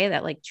certain way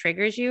that like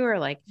triggers you or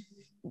like,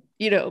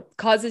 you know,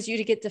 causes you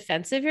to get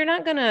defensive, you're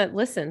not going to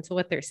listen to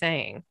what they're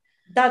saying.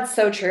 That's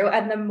so true.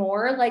 And the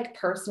more like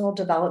personal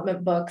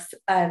development books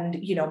and,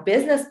 you know,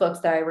 business books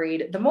that I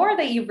read, the more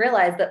that you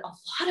realize that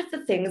a lot of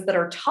the things that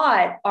are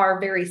taught are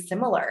very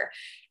similar.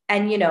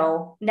 And, you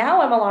know,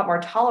 now I'm a lot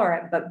more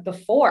tolerant, but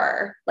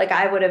before, like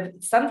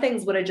some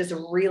things would have just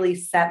really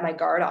set my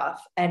guard off,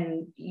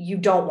 and you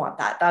don't want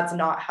that. That's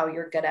not how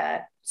you're going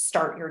to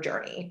start your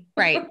journey.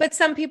 Right. But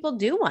some people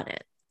do want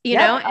it, you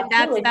know,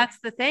 and that's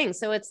the thing.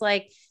 So it's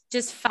like,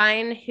 just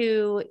find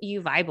who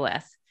you vibe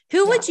with.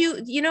 Who would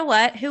you know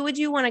what, who would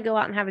you want to go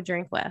out and have a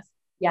drink with?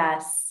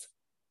 Yes.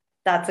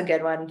 That's a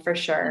good one for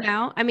sure. You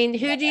know, I mean,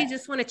 who do you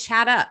just want to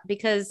chat up?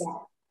 Because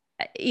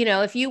you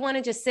know, if you want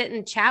to just sit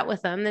and chat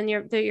with them, then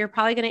you're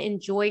probably going to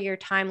enjoy your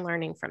time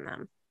learning from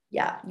them.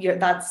 Yeah,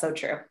 that's so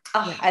true.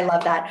 Oh, I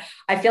love that.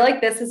 I feel like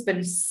this has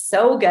been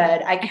so good.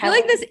 I feel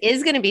like this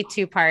is going to be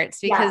 2 parts,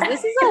 because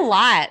this is a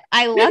lot.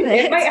 I love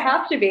it. It might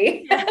have to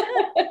be.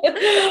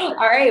 All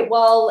right.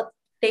 Well,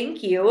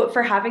 thank you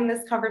for having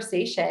this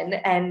conversation.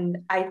 And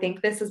I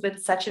think this has been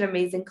such an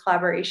amazing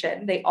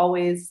collaboration. They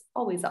always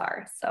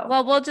are. So,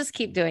 well, we'll just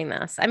keep doing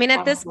this. I mean,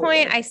 at this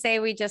point, I say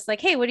we just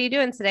like, hey, what are you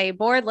doing today?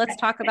 Bored? Let's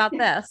talk about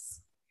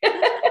this.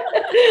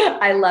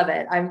 I love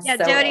it.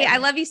 Jody, I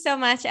love you so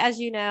much, as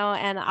you know.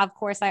 And of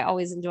course, I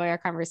always enjoy our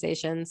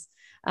conversations.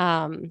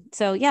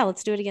 So yeah,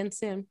 let's do it again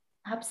soon.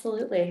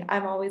 Absolutely.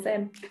 I'm always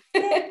in.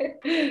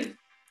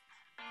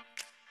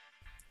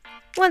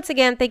 Once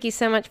again, thank you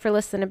so much for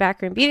listening to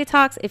Backroom Beauty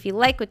Talks. If you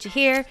like what you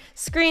hear,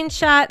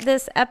 screenshot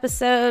this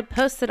episode,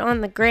 post it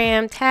on the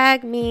gram,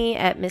 tag me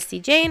at Misty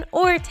Jane,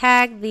 or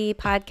tag the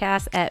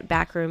podcast at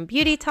Backroom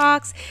Beauty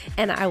Talks,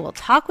 and I will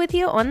talk with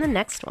you on the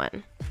next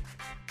one.